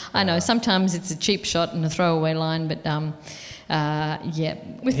horrible. I know, sometimes it's a cheap shot and a throwaway line, but yeah.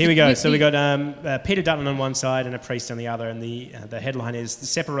 Here we go. So we got Peter Dutton on one side and a priest on the other, and the headline is "The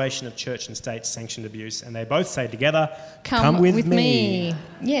Separation of Church and State Sanctioned Abuse," and they both say together, "Come with me."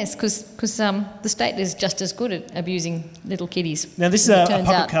 Yes, because the state is just as good at abusing little kiddies. Now this is a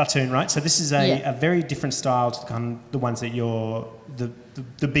puppet cartoon, right? So this is a very different style to the ones that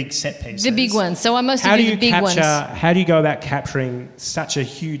the big set pieces. The big ones. So I mostly do the big ones. How do you go about capturing such a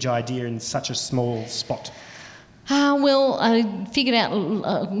huge idea in such a small spot? Well, I figured out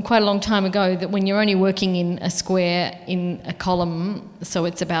quite a long time ago that when you're only working in a square in a column, so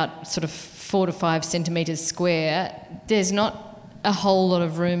it's about sort of 4 to 5 centimetres square, there's not a whole lot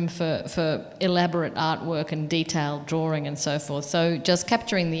of room for elaborate artwork and detailed drawing and so forth. So just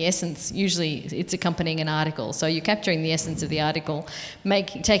capturing the essence, usually it's accompanying an article. So you're capturing the essence of the article,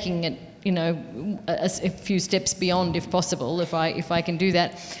 taking it, a few steps beyond if possible, if I can do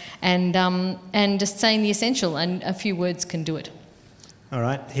that, and just saying the essential, and a few words can do it. All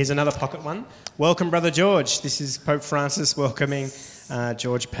right, here's another pocket one. Welcome, Brother George. This is Pope Francis welcoming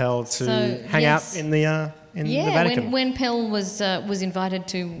George Pell to hang out in the Vatican. When Pell was invited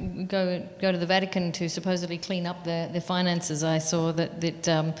to go to the Vatican to supposedly clean up the finances, I saw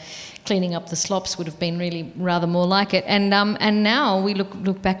that cleaning up the slops would have been really rather more like it. And now we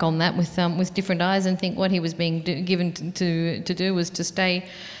look back on that with different eyes and think what he was being given to do was to stay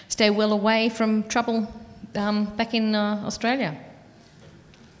well away from trouble back in Australia.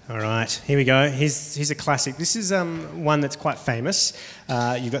 All right, here we go. Here's a classic. This is one that's quite famous.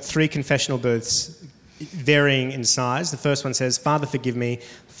 You've got 3 confessional booths varying in size. The first one says, "Father, forgive me,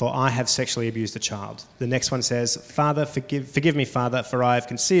 for I have sexually abused a child." The next one says, "Father, forgive me, Father, for I have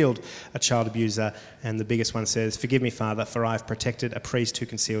concealed a child abuser." And the biggest one says, "Forgive me, Father, for I have protected a priest who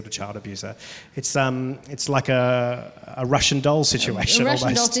concealed a child abuser." It's like a Russian doll situation. A Russian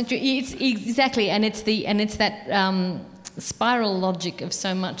almost. doll situation. It's exactly, and it's that spiral logic of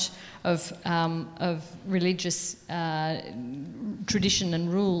so much of religious tradition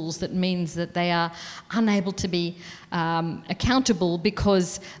and rules that means that they are unable to be accountable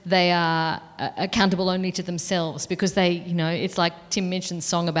because they are accountable only to themselves, because they, it's like Tim Minchin's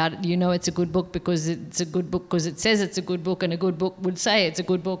song about it, it's a good book because it's a good book because it says it's a good book, and a good book would say it's a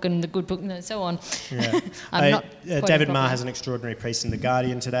good book, and the good book, so on. Yeah. David Marr has an extraordinary piece in The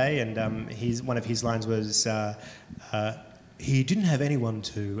Guardian today, and one of his lines was, he didn't have anyone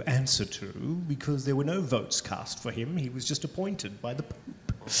to answer to because there were no votes cast for him. He was just appointed by the Pope.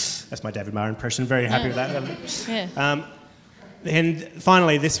 That's my David Marr impression. Very happy with that. Yeah. And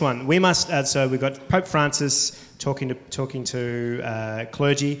finally, this one. We must. So we've got Pope Francis talking to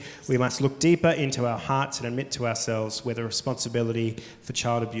clergy. We must look deeper into our hearts and admit to ourselves where the responsibility for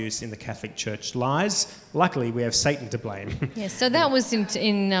child abuse in the Catholic Church lies. Luckily, we have Satan to blame. Yes, so that was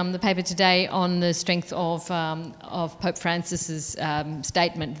in the paper today on the strength of Pope Francis's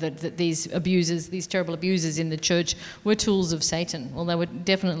statement that these terrible abusers in the Church, were tools of Satan. Well, they were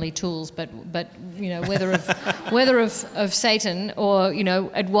definitely tools, but whether of Satan or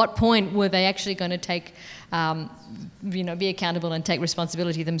at what point were they actually going to take. Be accountable and take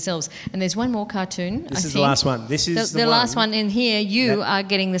responsibility themselves. And there's one more cartoon. This is the last one. This is the last one in here. You are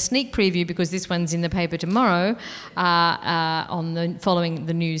getting the sneak preview because this one's in the paper tomorrow, following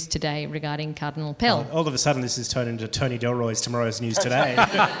the news today regarding Cardinal Pell. All of a sudden, this is turned into Tony Delroy's Tomorrow's News Today.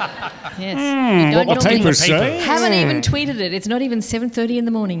 Yes. What the paper say? Haven't even tweeted it. It's not even 7:30 in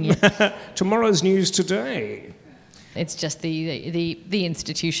the morning yet. Tomorrow's News Today. It's just the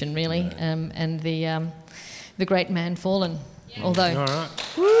institution really, and the great man fallen. Although, all right.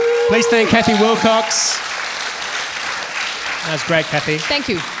 Please thank Kathy Wilcox. That was great, Kathy. Thank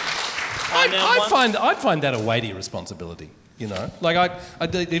you. I'd find that a weighty responsibility. Like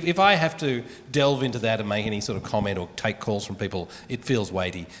if I have to delve into that and make any sort of comment or take calls from people, it feels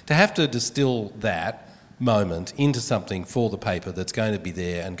weighty. To have to distill that moment into something for the paper that's going to be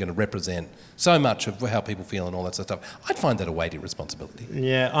there and going to represent so much of how people feel and all that sort of stuff, I'd find that a weighty responsibility.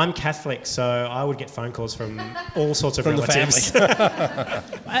 Yeah, I'm Catholic, so I would get phone calls from all sorts of relatives. The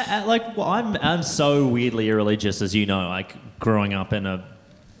family. I'm so weirdly irreligious, as you know, like growing up in a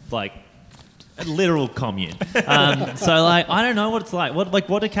literal commune. So I don't know what it's like.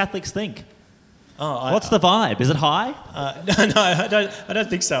 What do Catholics think? What's the vibe? Is it high? No, I don't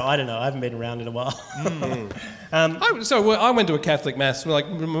think so. I don't know. I haven't been around in a while. I went to a Catholic mass. Like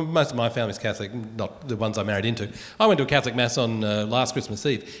most of my family's Catholic, not the ones I married into. I went to a Catholic mass on last Christmas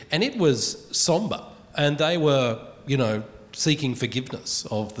Eve, and it was sombre. And they were, seeking forgiveness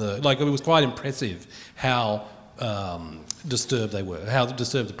of it was quite impressive how disturbed they were, how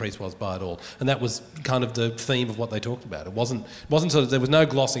disturbed the priest was by it all. And that was kind of the theme of what they talked about. It wasn't sort of, there was no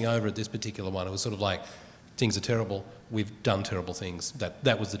glossing over at this particular one. It was sort of like, things are terrible, we've done terrible things.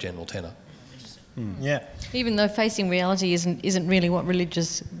 That was the general tenor. Yeah. Even though facing reality isn't really what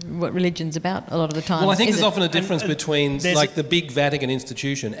religion's about a lot of the time. Well, I think is there's it? often a difference between there's like the big Vatican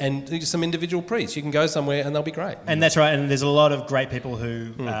institution and some individual priests. You can go somewhere and they'll be great. And that's right. And there's a lot of great people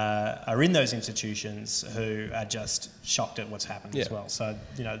who are in those institutions who are just shocked at what's happened as well. So,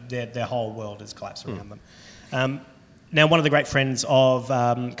 you know, their whole world is collapsed around them. Now, one of the great friends of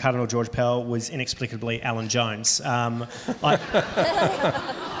Cardinal George Pell was inexplicably Alan Jones.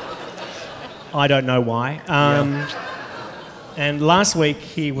 I don't know why. And last week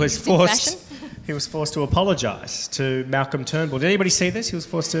he was forced to apologise to Malcolm Turnbull. Did anybody see this? He was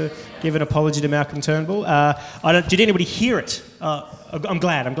forced to give an apology to Malcolm Turnbull. Did anybody hear it? I'm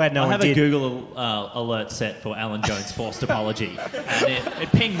glad no one did. I have a Google alert set for Alan Jones' forced apology, and it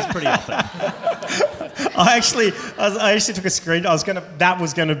pings pretty often. I actually took a screen. That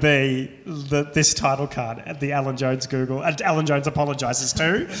was going to be this title card, the Alan Jones Google. And Alan Jones apologises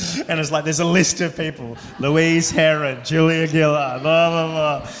too, and it's like there's a list of people: Louise Herron, Julia Gillard, blah blah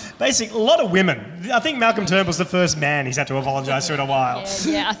blah. Basically, a lot of women. I think Malcolm Turnbull's the first man he's had to apologise to in a while.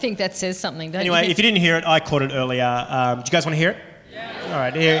 Yeah, I think that says something. Don't Anyway, you? if you didn't hear it, I caught it earlier. Do you guys want to hear it? Yeah. All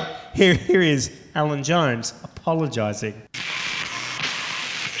right. Here is Alan Jones apologising.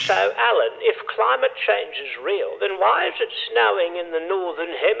 So, Alan, if climate change is real, then why is it snowing in the northern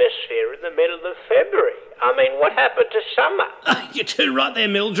hemisphere in the middle of February? I mean, what happened to summer? You're too right there,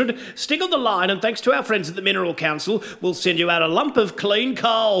 Mildred. Stick on the line, and thanks to our friends at the Mineral Council, we'll send you out a lump of clean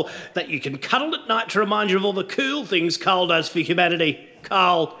coal that you can cuddle at night to remind you of all the cool things coal does for humanity.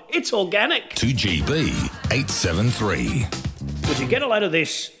 Coal, it's organic. 2GB 873. Would you get a load of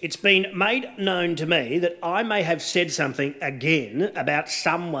this? It's been made known to me that I may have said something again about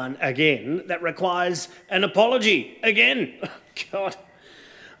someone again that requires an apology again. God.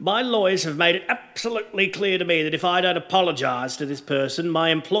 My lawyers have made it absolutely clear to me that if I don't apologise to this person, my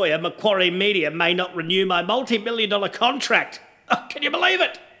employer, Macquarie Media, may not renew my multi-million-dollar contract. Oh, can you believe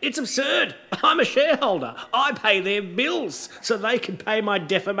it? It's absurd. I'm a shareholder. I pay their bills so they can pay my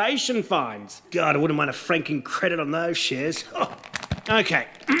defamation fines. God, I wouldn't mind a franking credit on those shares. Oh. Okay,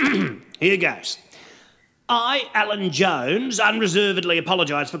 here goes. I, Alan Jones, unreservedly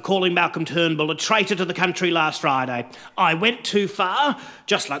apologise for calling Malcolm Turnbull a traitor to the country last Friday. I went too far,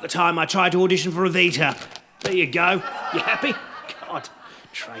 just like the time I tried to audition for Evita. There you go. You happy? God.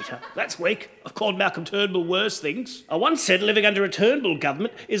 Traitor. That's weak. I've called Malcolm Turnbull worse things. I once said living under a Turnbull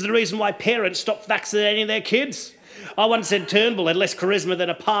government is the reason why parents stopped vaccinating their kids. I once said Turnbull had less charisma than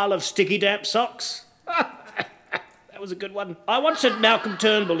a pile of sticky damp socks. That was a good one. I once said Malcolm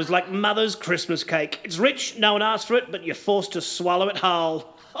Turnbull is like mother's Christmas cake. It's rich, no one asked for it, but you're forced to swallow it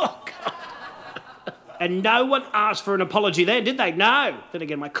whole. Oh, God. And no one asked for an apology there, did they? No. Then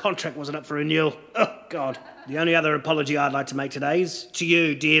again, my contract wasn't up for renewal. Oh, God. The only other apology I'd like to make today is to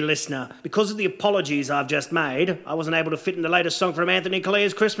you, dear listener. Because of the apologies I've just made, I wasn't able to fit in the latest song from Anthony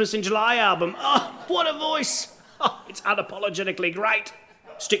Clear's Christmas in July album. Oh, what a voice. Oh, it's unapologetically great.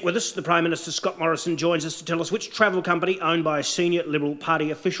 Stick with us. The Prime Minister, Scott Morrison, joins us to tell us which travel company owned by a senior Liberal Party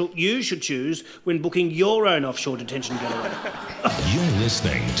official you should choose when booking your own offshore detention getaway. You're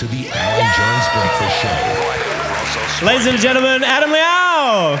listening to the Alan Jones Breakfast Show. Ladies and gentlemen, Adam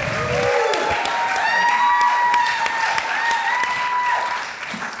Liao!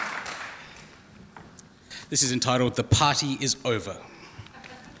 This is entitled The Party is Over.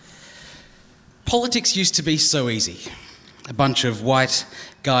 Politics used to be so easy. A bunch of white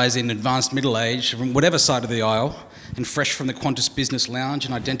guys in advanced middle age from whatever side of the aisle and fresh from the Qantas Business Lounge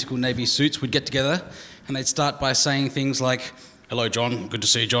in identical navy suits would get together and they'd start by saying things like, "Hello, John. Good to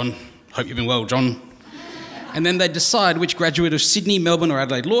see you, John. Hope you've been well, John." And then they'd decide which graduate of Sydney, Melbourne or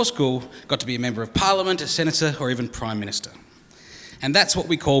Adelaide Law School got to be a member of Parliament, a senator or even Prime Minister. And that's what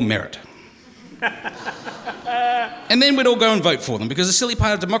we call merit. And then we'd all go and vote for them, because the silly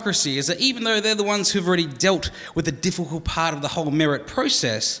part of democracy is that even though they're the ones who've already dealt with the difficult part of the whole merit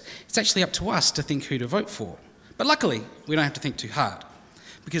process, it's actually up to us to think who to vote for. But luckily, we don't have to think too hard,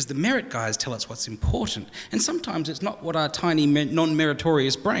 because the merit guys tell us what's important, and sometimes it's not what our tiny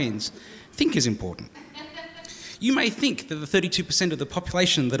non-meritorious brains think is important. You may think that the 32% of the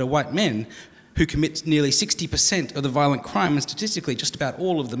population that are white men who commit nearly 60% of the violent crime and statistically just about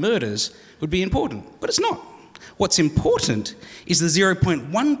all of the murders would be important, but it's not. What's important is the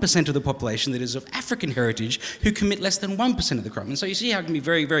 0.1% of the population that is of African heritage who commit less than 1% of the crime. And so you see how it can be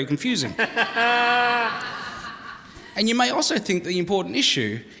very, very confusing. And you may also think the important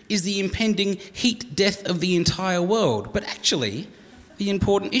issue is the impending heat death of the entire world, but actually the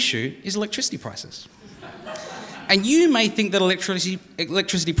important issue is electricity prices. And you may think that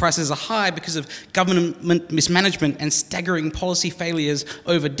electricity prices are high because of government mismanagement and staggering policy failures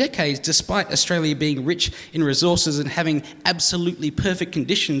over decades, despite Australia being rich in resources and having absolutely perfect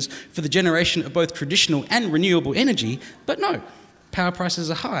conditions for the generation of both traditional and renewable energy. But no, power prices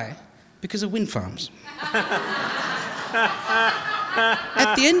are high because of wind farms.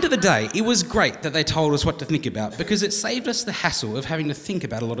 At the end of the day, it was great that they told us what to think about because it saved us the hassle of having to think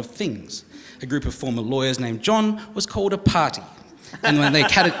about a lot of things. A group of former lawyers named John was called a party. And when they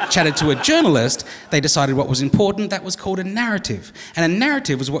chatted to a journalist, they decided what was important. That was called a narrative. And a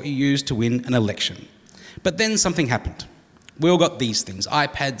narrative was what you used to win an election. But then something happened. We all got these things,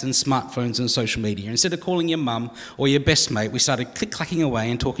 iPads and smartphones and social media. Instead of calling your mum or your best mate, we started click-clacking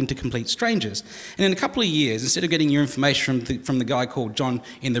away and talking to complete strangers. And in a couple of years, instead of getting your information from the guy called John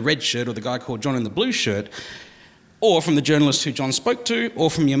in the red shirt or the guy called John in the blue shirt, or from the journalist who John spoke to,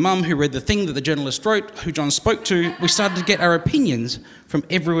 or from your mum who read the thing that the journalist wrote, who John spoke to, we started to get our opinions from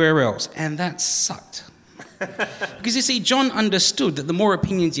everywhere else. And that sucked. Because you see, John understood that the more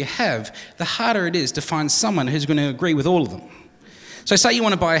opinions you have, the harder it is to find someone who's going to agree with all of them. So say you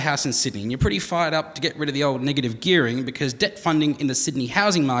want to buy a house in Sydney and you're pretty fired up to get rid of the old negative gearing because debt funding in the Sydney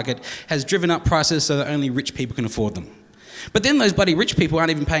housing market has driven up prices so that only rich people can afford them. But then those bloody rich people aren't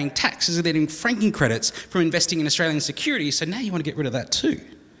even paying taxes, they're getting franking credits from investing in Australian securities, so now you want to get rid of that too.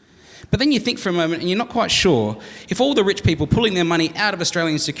 But then you think for a moment and you're not quite sure if all the rich people pulling their money out of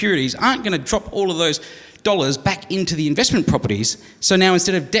Australian securities aren't going to drop all of those dollars back into the investment properties. So now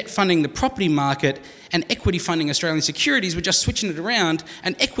instead of debt funding the property market and equity funding Australian securities, we're just switching it around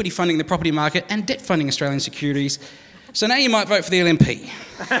and equity funding the property market and debt funding Australian securities. So now you might vote for the LNP.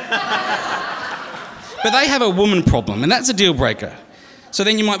 But they have a woman problem, and that's a deal breaker. So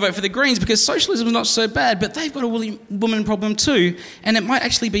then you might vote for the Greens because socialism is not so bad, but they've got a woman problem too, and it might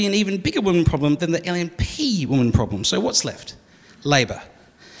actually be an even bigger woman problem than the LNP woman problem. So what's left? Labor.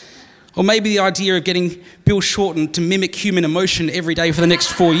 Or maybe the idea of getting Bill Shorten to mimic human emotion every day for the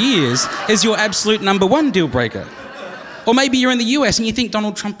next 4 years is your absolute number one deal breaker. Or maybe you're in the US and you think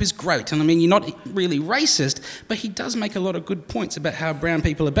Donald Trump is great. And I mean, you're not really racist, but he does make a lot of good points about how brown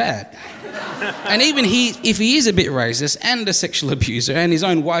people are bad. And even if he is a bit racist and a sexual abuser and his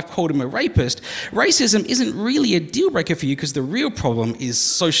own wife called him a rapist, racism isn't really a deal breaker for you because the real problem is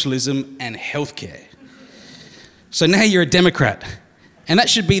socialism and healthcare. So now you're a Democrat. And that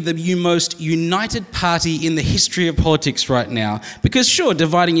should be the most united party in the history of politics right now. Because sure,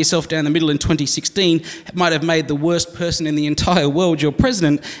 dividing yourself down the middle in 2016 might have made the worst person in the entire world your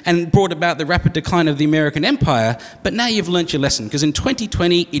president and brought about the rapid decline of the American empire. But now you've learnt your lesson, because in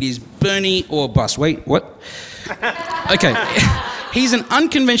 2020 it is Bernie or bust. Wait, what? Okay. He's an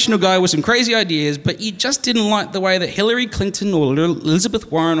unconventional guy with some crazy ideas, but you just didn't like the way that Hillary Clinton or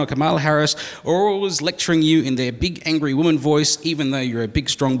Elizabeth Warren or Kamala Harris are always lecturing you in their big angry woman voice, even though you're a big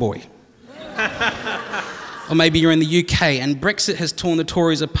strong boy. Or maybe you're in the UK and Brexit has torn the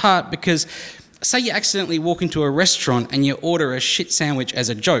Tories apart because, say you accidentally walk into a restaurant and you order a shit sandwich as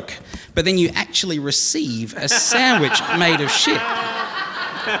a joke, but then you actually receive a sandwich made of shit.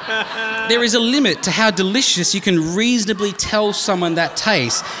 There is a limit to how delicious you can reasonably tell someone that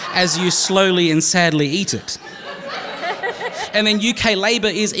tastes as you slowly and sadly eat it. And then UK Labour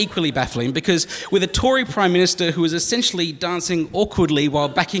is equally baffling because with a Tory Prime Minister who is essentially dancing awkwardly while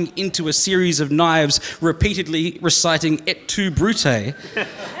backing into a series of knives, repeatedly reciting Et tu, Brute,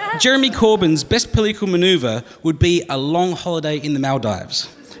 Jeremy Corbyn's best political manoeuvre would be a long holiday in the Maldives.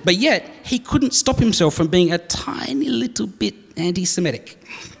 But yet, he couldn't stop himself from being a tiny little bit anti-Semitic.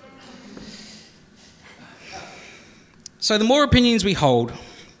 So the more opinions we hold,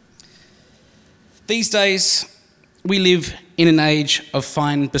 these days we live in an age of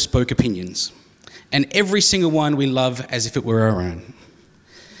fine bespoke opinions, and every single one we love as if it were our own.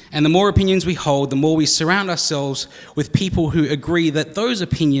 And the more opinions we hold, the more we surround ourselves with people who agree that those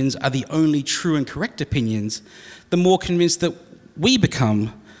opinions are the only true and correct opinions, the more convinced that we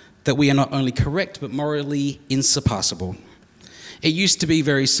become that we are not only correct but morally insurpassable. It used to be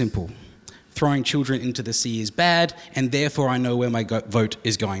very simple. Throwing children into the sea is bad, and therefore I know where my vote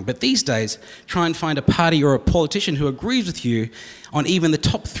is going. But these days, try and find a party or a politician who agrees with you on even the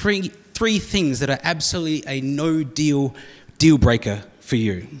top three things that are absolutely a no-deal deal breaker for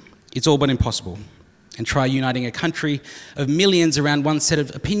you. It's all but impossible. And try uniting a country of millions around one set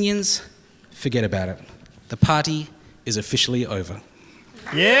of opinions, forget about it. The party is officially over.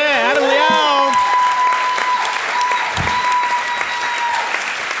 Yeah, Adam Liao!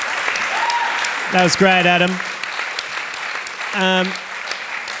 That was great, Adam.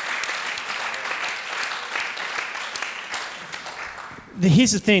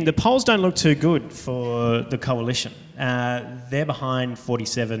 Here's the thing, the polls don't look too good for the coalition. They're behind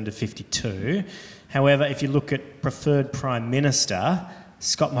 47 to 52. However, if you look at preferred Prime Minister,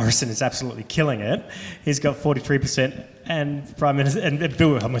 Scott Morrison is absolutely killing it. He's got 43%, and Prime Minister, and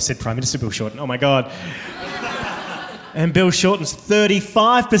Bill, I almost said Prime Minister Bill Shorten, oh my God. And Bill Shorten's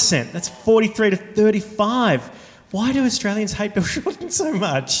 35%. That's 43 to 35. Why do Australians hate Bill Shorten so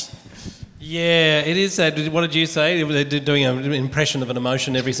much? Yeah, it is. What did you say? They're doing an impression of an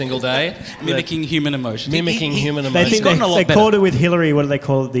emotion every single day. Mimicking human emotion. Mimicking human emotion. They called it with Hillary, what do they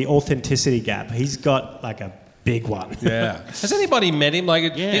call it? The authenticity gap. He's got like a big one. Yeah. Has anybody met him?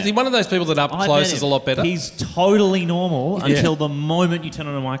 Like, is he one of those people that up close is a lot better? He's totally normal until the moment you turn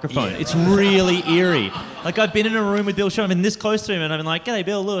on a microphone. It's really eerie. Like, I've been in a room with Bill Shorten, I've been this close to him, and I've been like, "G'day,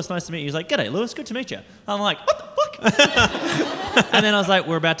 Bill, Lewis, nice to meet you." He's like, "G'day, Lewis, good to meet you." I'm like, "What the fuck?" And then I was like,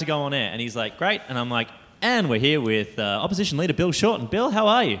 "We're about to go on air," and he's like, "Great," and I'm like, "And we're here with opposition leader Bill Shorten. Bill, how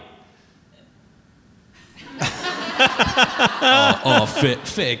are you?"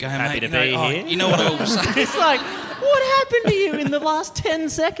 fair game, Happy mate. to be here. You know what I will say? It's like, what happened to you in the last 10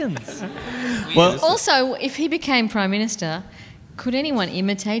 seconds? Well, also, if he became Prime Minister, could anyone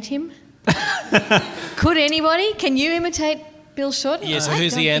imitate him? Could anybody? Can you imitate Bill Shorten? Yeah, so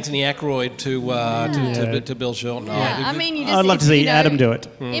who's the Anthony Aykroyd to Bill Shorten? Yeah, I mean, you just... I'd love to see Adam do it.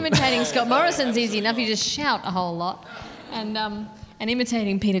 Imitating Scott Morrison's easy enough. You just shout a whole lot. And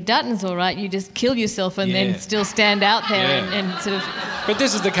imitating Peter Dutton's all right. You just kill yourself and then still stand out there and sort of... But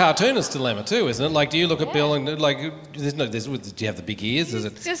this is the cartoonist dilemma too, isn't it? Like, do you look at Bill and, like, do you have the big ears? Is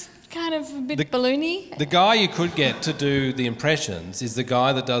it just kind of a bit balloony? The guy you could get to do the impressions is the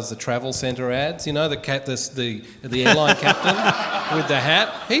guy that does the travel centre ads, you know, the airline captain with the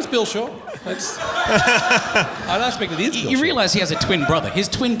hat. He's Bill Shorten. I don't expect it is Bill Shorten. You realise he has a twin brother. His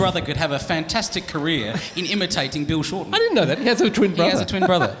twin brother could have a fantastic career in imitating Bill Shorten. I didn't know that. He has a twin brother. He has a twin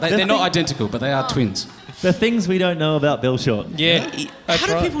brother. They're not identical, but they are twins. The things we don't know about Bill Shorten. Yeah. How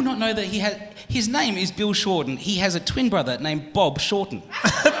do people not know that his name is Bill Shorten? He has a twin brother named Bob Shorten.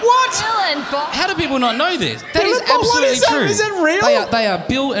 What? Bill and Bob. How do people not know this? That is absolutely true. Is that real? They are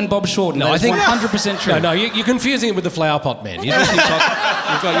Bill and Bob Shorten. No, that I is think 100% true. No, you're confusing it with the Flower Pot Men. You've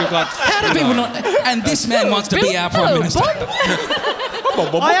got. How do people not? And this man wants to be our Prime Minister.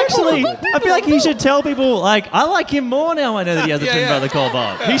 I feel like he should tell people, like, I like him more now I know that he has a twin brother called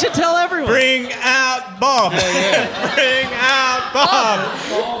Bob. He should tell everyone. Bring out Bob. Bring out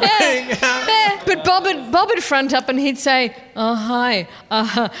Bob. Bring out... But Bob would front up and he'd say, "Oh, hi,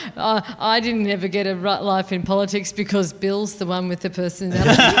 I didn't ever get a life in politics because Bill's the one with the personality."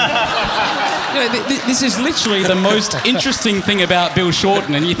 This is literally the most interesting thing about Bill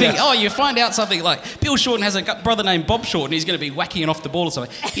Shorten, and you think, you find out something like Bill Shorten has a brother named Bob Shorten, he's going to be whacking it off the ball or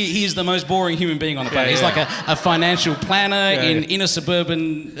something. He is the most boring human being on the planet. He's like a financial planner in inner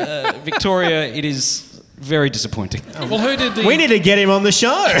suburban Victoria. It is very disappointing. Well, who did We need to get him on the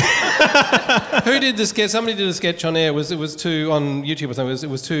show. Who did the sketch? Somebody did a sketch on air. It was two on YouTube or something.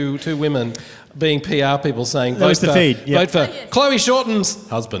 It was two women being PR people saying vote for Chloe Shorten's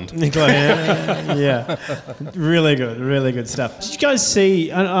husband. Yeah, really good stuff. Did you guys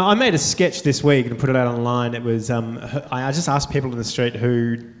see? I made a sketch this week and put it out online. It was I just asked people in the street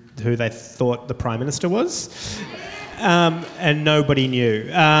who they thought the Prime Minister was. And nobody knew.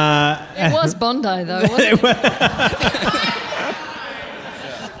 It was Bondi, though, wasn't it?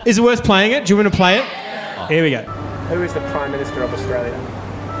 Is it worth playing it? Do you want to play it? Here we go. Who is the Prime Minister of Australia?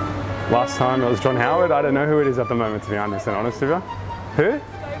 Last time it was John Howard. I don't know who it is at the moment, to be 100% honest with you. Who?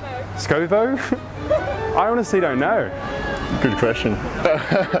 Scovo? I honestly don't know. Good question.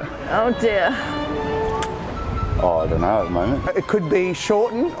 Oh, dear. Oh, I don't know at the moment. It could be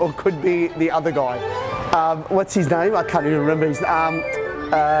Shorten or it could be the other guy. What's his name? I can't even remember his name.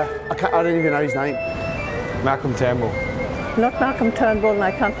 I don't even know his name. Malcolm Turnbull. Not Malcolm Turnbull, and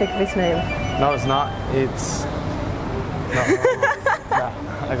I can't think of his name. No, it's not. It's... No,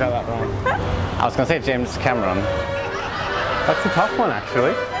 I got that wrong. I was going to say James Cameron. That's a tough one,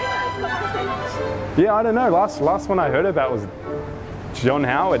 actually. Yeah, I don't know. Last one I heard about was John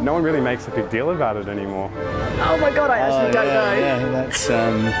Howard. No one really makes a big deal about it anymore. Oh my God, I actually don't know. Yeah, that's...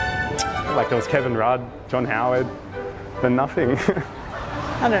 Like there was Kevin Rudd, John Howard, then nothing.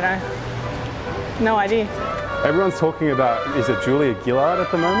 I don't know. No idea. Everyone's talking about, is it Julia Gillard at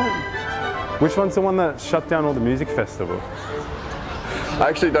the moment? Which one's the one that shut down all the music festivals? I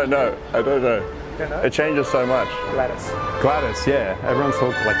actually don't know. I don't know. It changes so much. Gladys, yeah. Everyone's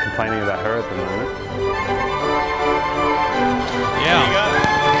complaining about her at the moment. Yeah.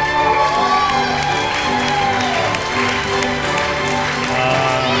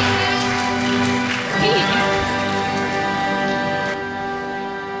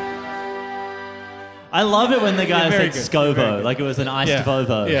 I love it when the guy Very said good. Very Scovo, good. like it was an iced Yeah.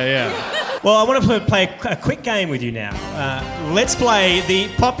 Vovo. Yeah. Well, I want to play a quick game with you now. Let's play the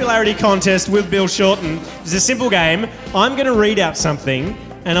popularity contest with Bill Shorten. It's a simple game. I'm going to read out something,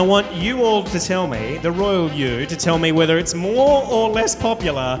 and I want you all to tell me, the royal you, to tell me whether it's more or less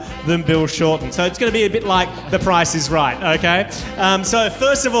popular than Bill Shorten. So it's going to be a bit like The Price is Right, okay? So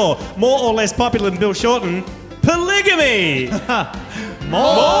first of all, more or less popular than Bill Shorten, polygamy. More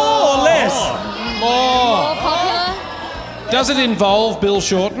or less? More. Popular? Does it involve Bill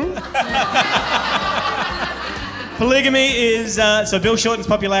Shorten? Polygamy is, so Bill Shorten's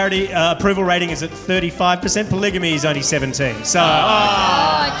popularity approval rating is at 35%. Polygamy is only 17. So,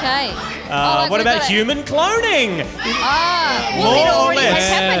 Oh, okay. what about human cloning? Well, More it or already less? has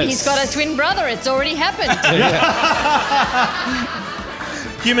happened. He's got a twin brother. It's already happened.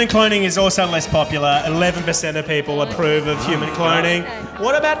 Human cloning is also less popular. 11% of people approve of human cloning.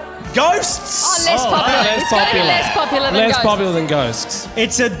 What about ghosts? Oh, less popular. It's got to be less popular than Less ghosts. popular than ghosts.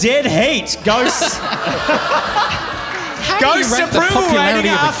 It's a dead heat. Ghosts. How do you Ghosts rank the approval popularity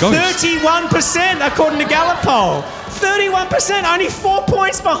rating of a are ghost? 31% according to Gallup poll. 31%, only 4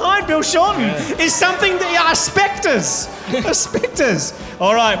 points behind Bill Shorten, is something that are spectres. Are spectres.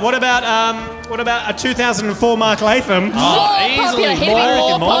 All right, what about a 2004 Mark Latham? More popular. He'd be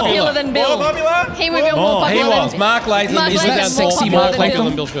more popular than Bill. More popular? He would be more He popular was. than Mark Latham Mark is Latham that more sexy popular Mark than Latham Bill.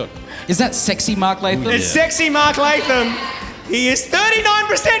 than Bill Shorten. Is that sexy Mark Latham? It's sexy Mark Latham. He is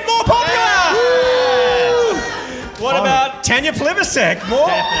 39% more popular. What about Tanya Plibersek? More?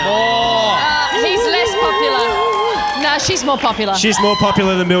 He's less popular. No, she's more popular. She's more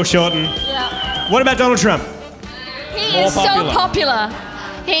popular than Bill Shorten. Yeah. What about Donald Trump? He More is popular. so popular.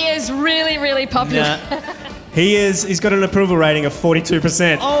 He is really, really popular. He's got an approval rating of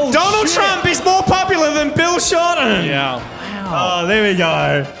 42%. Oh, Donald shit. Trump is more popular than Bill Shorten. Yeah. Oh, there we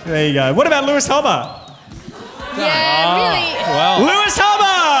go. There you go. What about Lewis Hobber? Yeah, really. Well, Lewis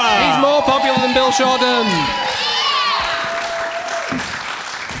Hobber! he's more popular than Bill Shorten.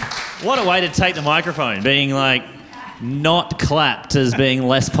 What a way to take the microphone, being like not clapped as being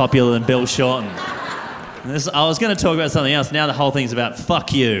less popular than Bill Shorten. I was going to talk about something else. Now the whole thing's about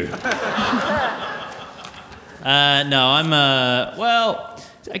fuck you. Well,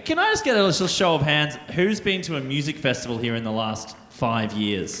 can I just get a little show of hands? Who's been to a music festival here in the last 5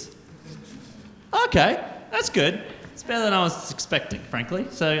 years? Okay, that's good. It's better than I was expecting, frankly.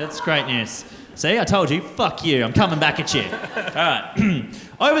 So that's great news. See, I told you, fuck you. I'm coming back at you. All right.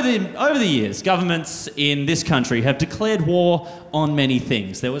 Over the years, governments in this country have declared war on many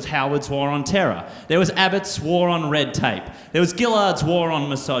things. There was Howard's war on terror. There was Abbott's war on red tape. There was Gillard's war on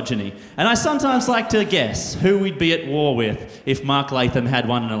misogyny. And I sometimes like to guess who we'd be at war with if Mark Latham had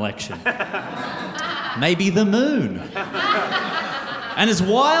won an election. Maybe the moon. And as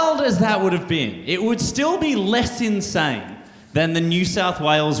wild as that would have been, it would still be less insane than the New South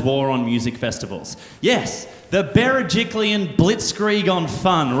Wales war on music festivals. Yes, the Berejiklian blitzkrieg on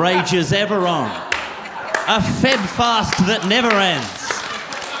fun rages ever on. A Feb fast that never ends.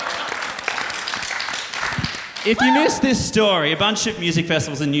 If you missed this story, a bunch of music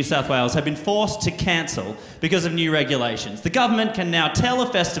festivals in New South Wales have been forced to cancel because of new regulations. The government can now tell a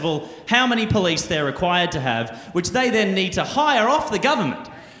festival how many police they're required to have, which they then need to hire off the government.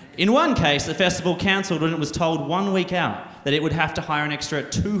 In one case, the festival cancelled when it was told 1 week out that it would have to hire an extra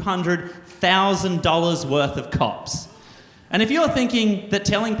 $200,000 worth of cops. And if you're thinking that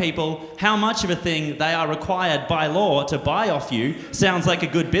telling people how much of a thing they are required by law to buy off you sounds like a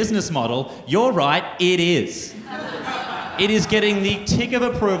good business model, you're right, it is. It is getting the tick of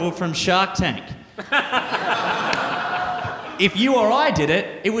approval from Shark Tank. If you or I did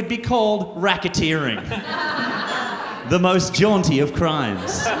it, it would be called racketeering. The most jaunty of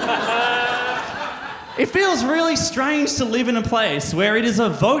crimes. It feels really strange to live in a place where it is a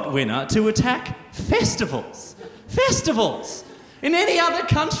vote winner to attack festivals. Festivals! In any other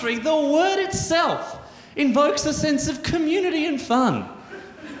country, the word itself invokes a sense of community and fun.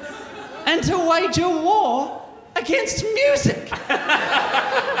 And to wage a war against music.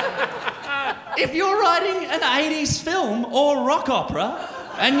 If you're writing an 80s film or rock opera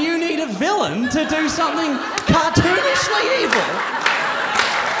and you need a villain to do something cartoonishly evil,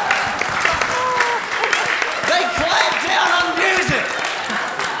 they clamp down on music.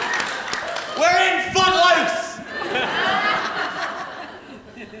 We're in Footloose.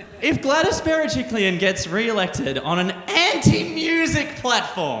 If Gladys Berejiklian gets re-elected on an anti-music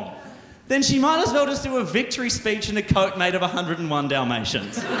platform, then she might as well just do a victory speech in a coat made of 101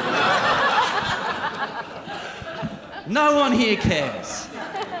 Dalmatians. No one here cares.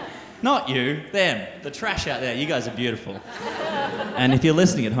 Not you, them. The trash out there. You guys are beautiful. And if you're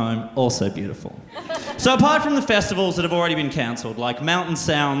listening at home, also beautiful. So apart from the festivals that have already been cancelled, like Mountain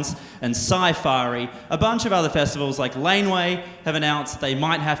Sounds and Sci-Fi, a bunch of other festivals like Laneway have announced they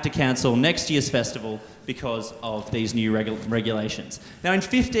might have to cancel next year's festival because of these new regulations. Now, in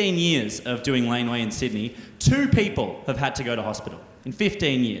 15 years of doing Laneway in Sydney, 2 people have had to go to hospital. In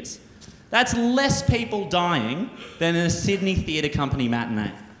 15 years. That's less people dying than in a Sydney theatre company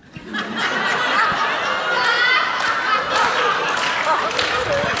matinee.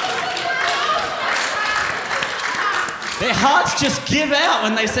 Their hearts just give out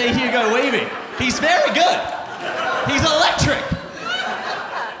when they see Hugo Weaving. He's very good. He's electric.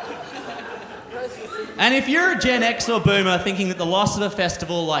 And if you're a Gen X or Boomer thinking that the loss of a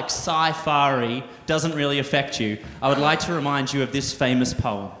festival like Sci-Fi doesn't really affect you, I would like to remind you of this famous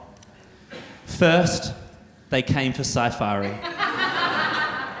poem. First, they came for Sci-Fi.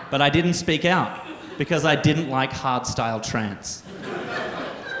 But I didn't speak out because I didn't like hardstyle trance.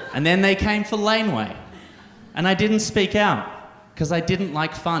 And then they came for Laneway. And I didn't speak out because I didn't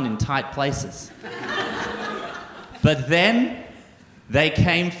like fun in tight places. But then they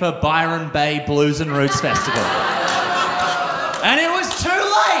came for Byron Bay Blues and Roots Festival. And it was too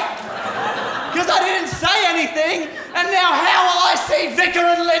late because I didn't say anything, and now how will I see Vicar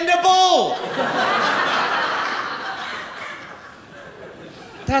and Linda Bull?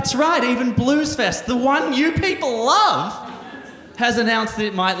 That's right, even Bluesfest, the one you people love, has announced that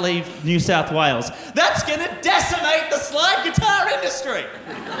it might leave New South Wales. That's going to decimate the slide guitar industry.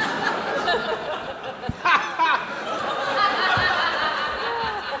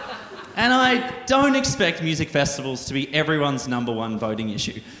 And I don't expect music festivals to be everyone's #1 voting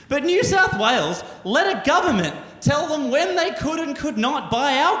issue. But New South Wales let a government tell them when they could and could not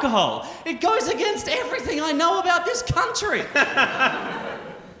buy alcohol. It goes against everything I know about this country.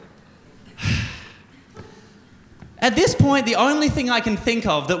 At this point, the only thing I can think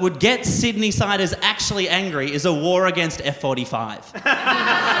of that would get Sydney-siders actually angry is a war against F-45.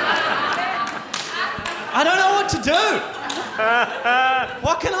 I don't know what to do.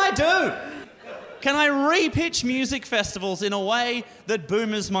 What can I do? Can I re-pitch music festivals in a way that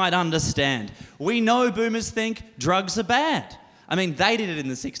boomers might understand? We know boomers think drugs are bad. I mean, they did it in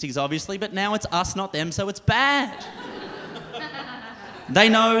the 60s, obviously, but now it's us, not them, so it's bad. They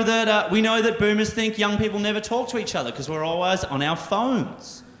know that, we know that boomers think young people never talk to each other because we're always on our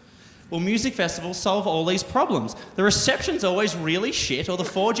phones. Well, music festivals solve all these problems. The reception's always really shit, or the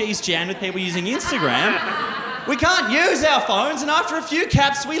 4G's jammed with people using Instagram. We can't use our phones, and after a few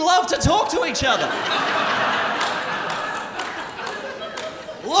caps, we love to talk to each other.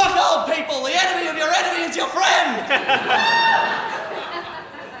 Look, old people, the enemy of your enemy is your friend!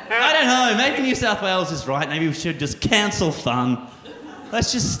 I don't know, maybe New South Wales is right. Maybe we should just cancel fun.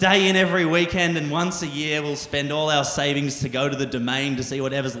 Let's just stay in every weekend, and once a year we'll spend all our savings to go to the Domain to see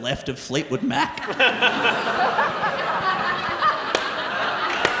whatever's left of Fleetwood Mac.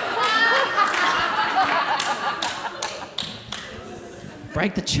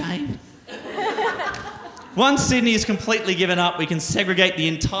 Break the chain. Once Sydney is completely given up, we can segregate the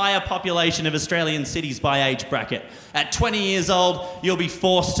entire population of Australian cities by age bracket. At 20 years old, you'll be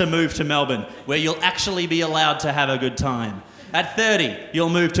forced to move to Melbourne, where you'll actually be allowed to have a good time. At 30, you'll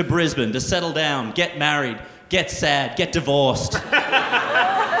move to Brisbane to settle down, get married, get sad, get divorced.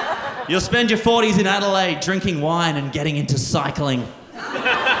 You'll spend your 40s in Adelaide drinking wine and getting into cycling.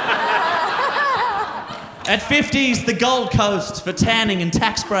 At 50s, the Gold Coast for tanning and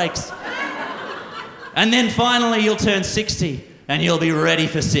tax breaks. And then finally, you'll turn 60 and you'll be ready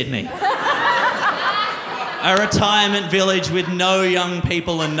for Sydney. A retirement village with no young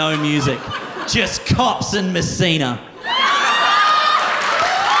people and no music. Just cops and Messina.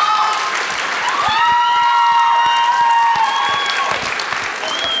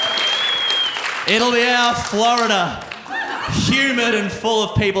 It'll be our Florida, humid and full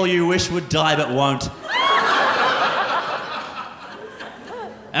of people you wish would die but won't.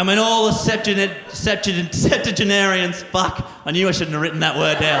 And when all the septuagenarians, fuck, I knew I shouldn't have written that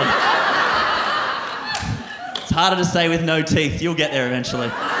word down. It's harder to say with no teeth, you'll get there eventually.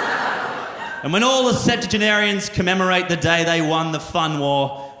 And when all the septuagenarians commemorate the day they won the fun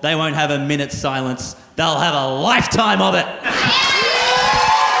war, they won't have a minute's silence, they'll have a lifetime of it.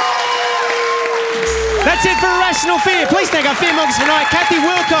 That's it for Irrational Fear. Please thank our fearmongers tonight: Kathy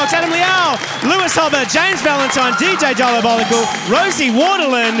Wilcox, Adam Liao, Lewis Hobber, James Valentine, DJ Diabolical, Rosie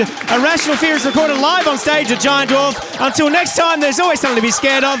Waterland. Irrational Fear is recorded live on stage at Giant Dwarf. Until next time, there's always something to be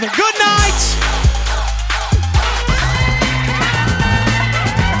scared of. Good night!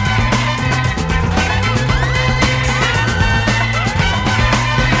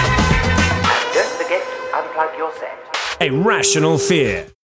 A Rational Fear.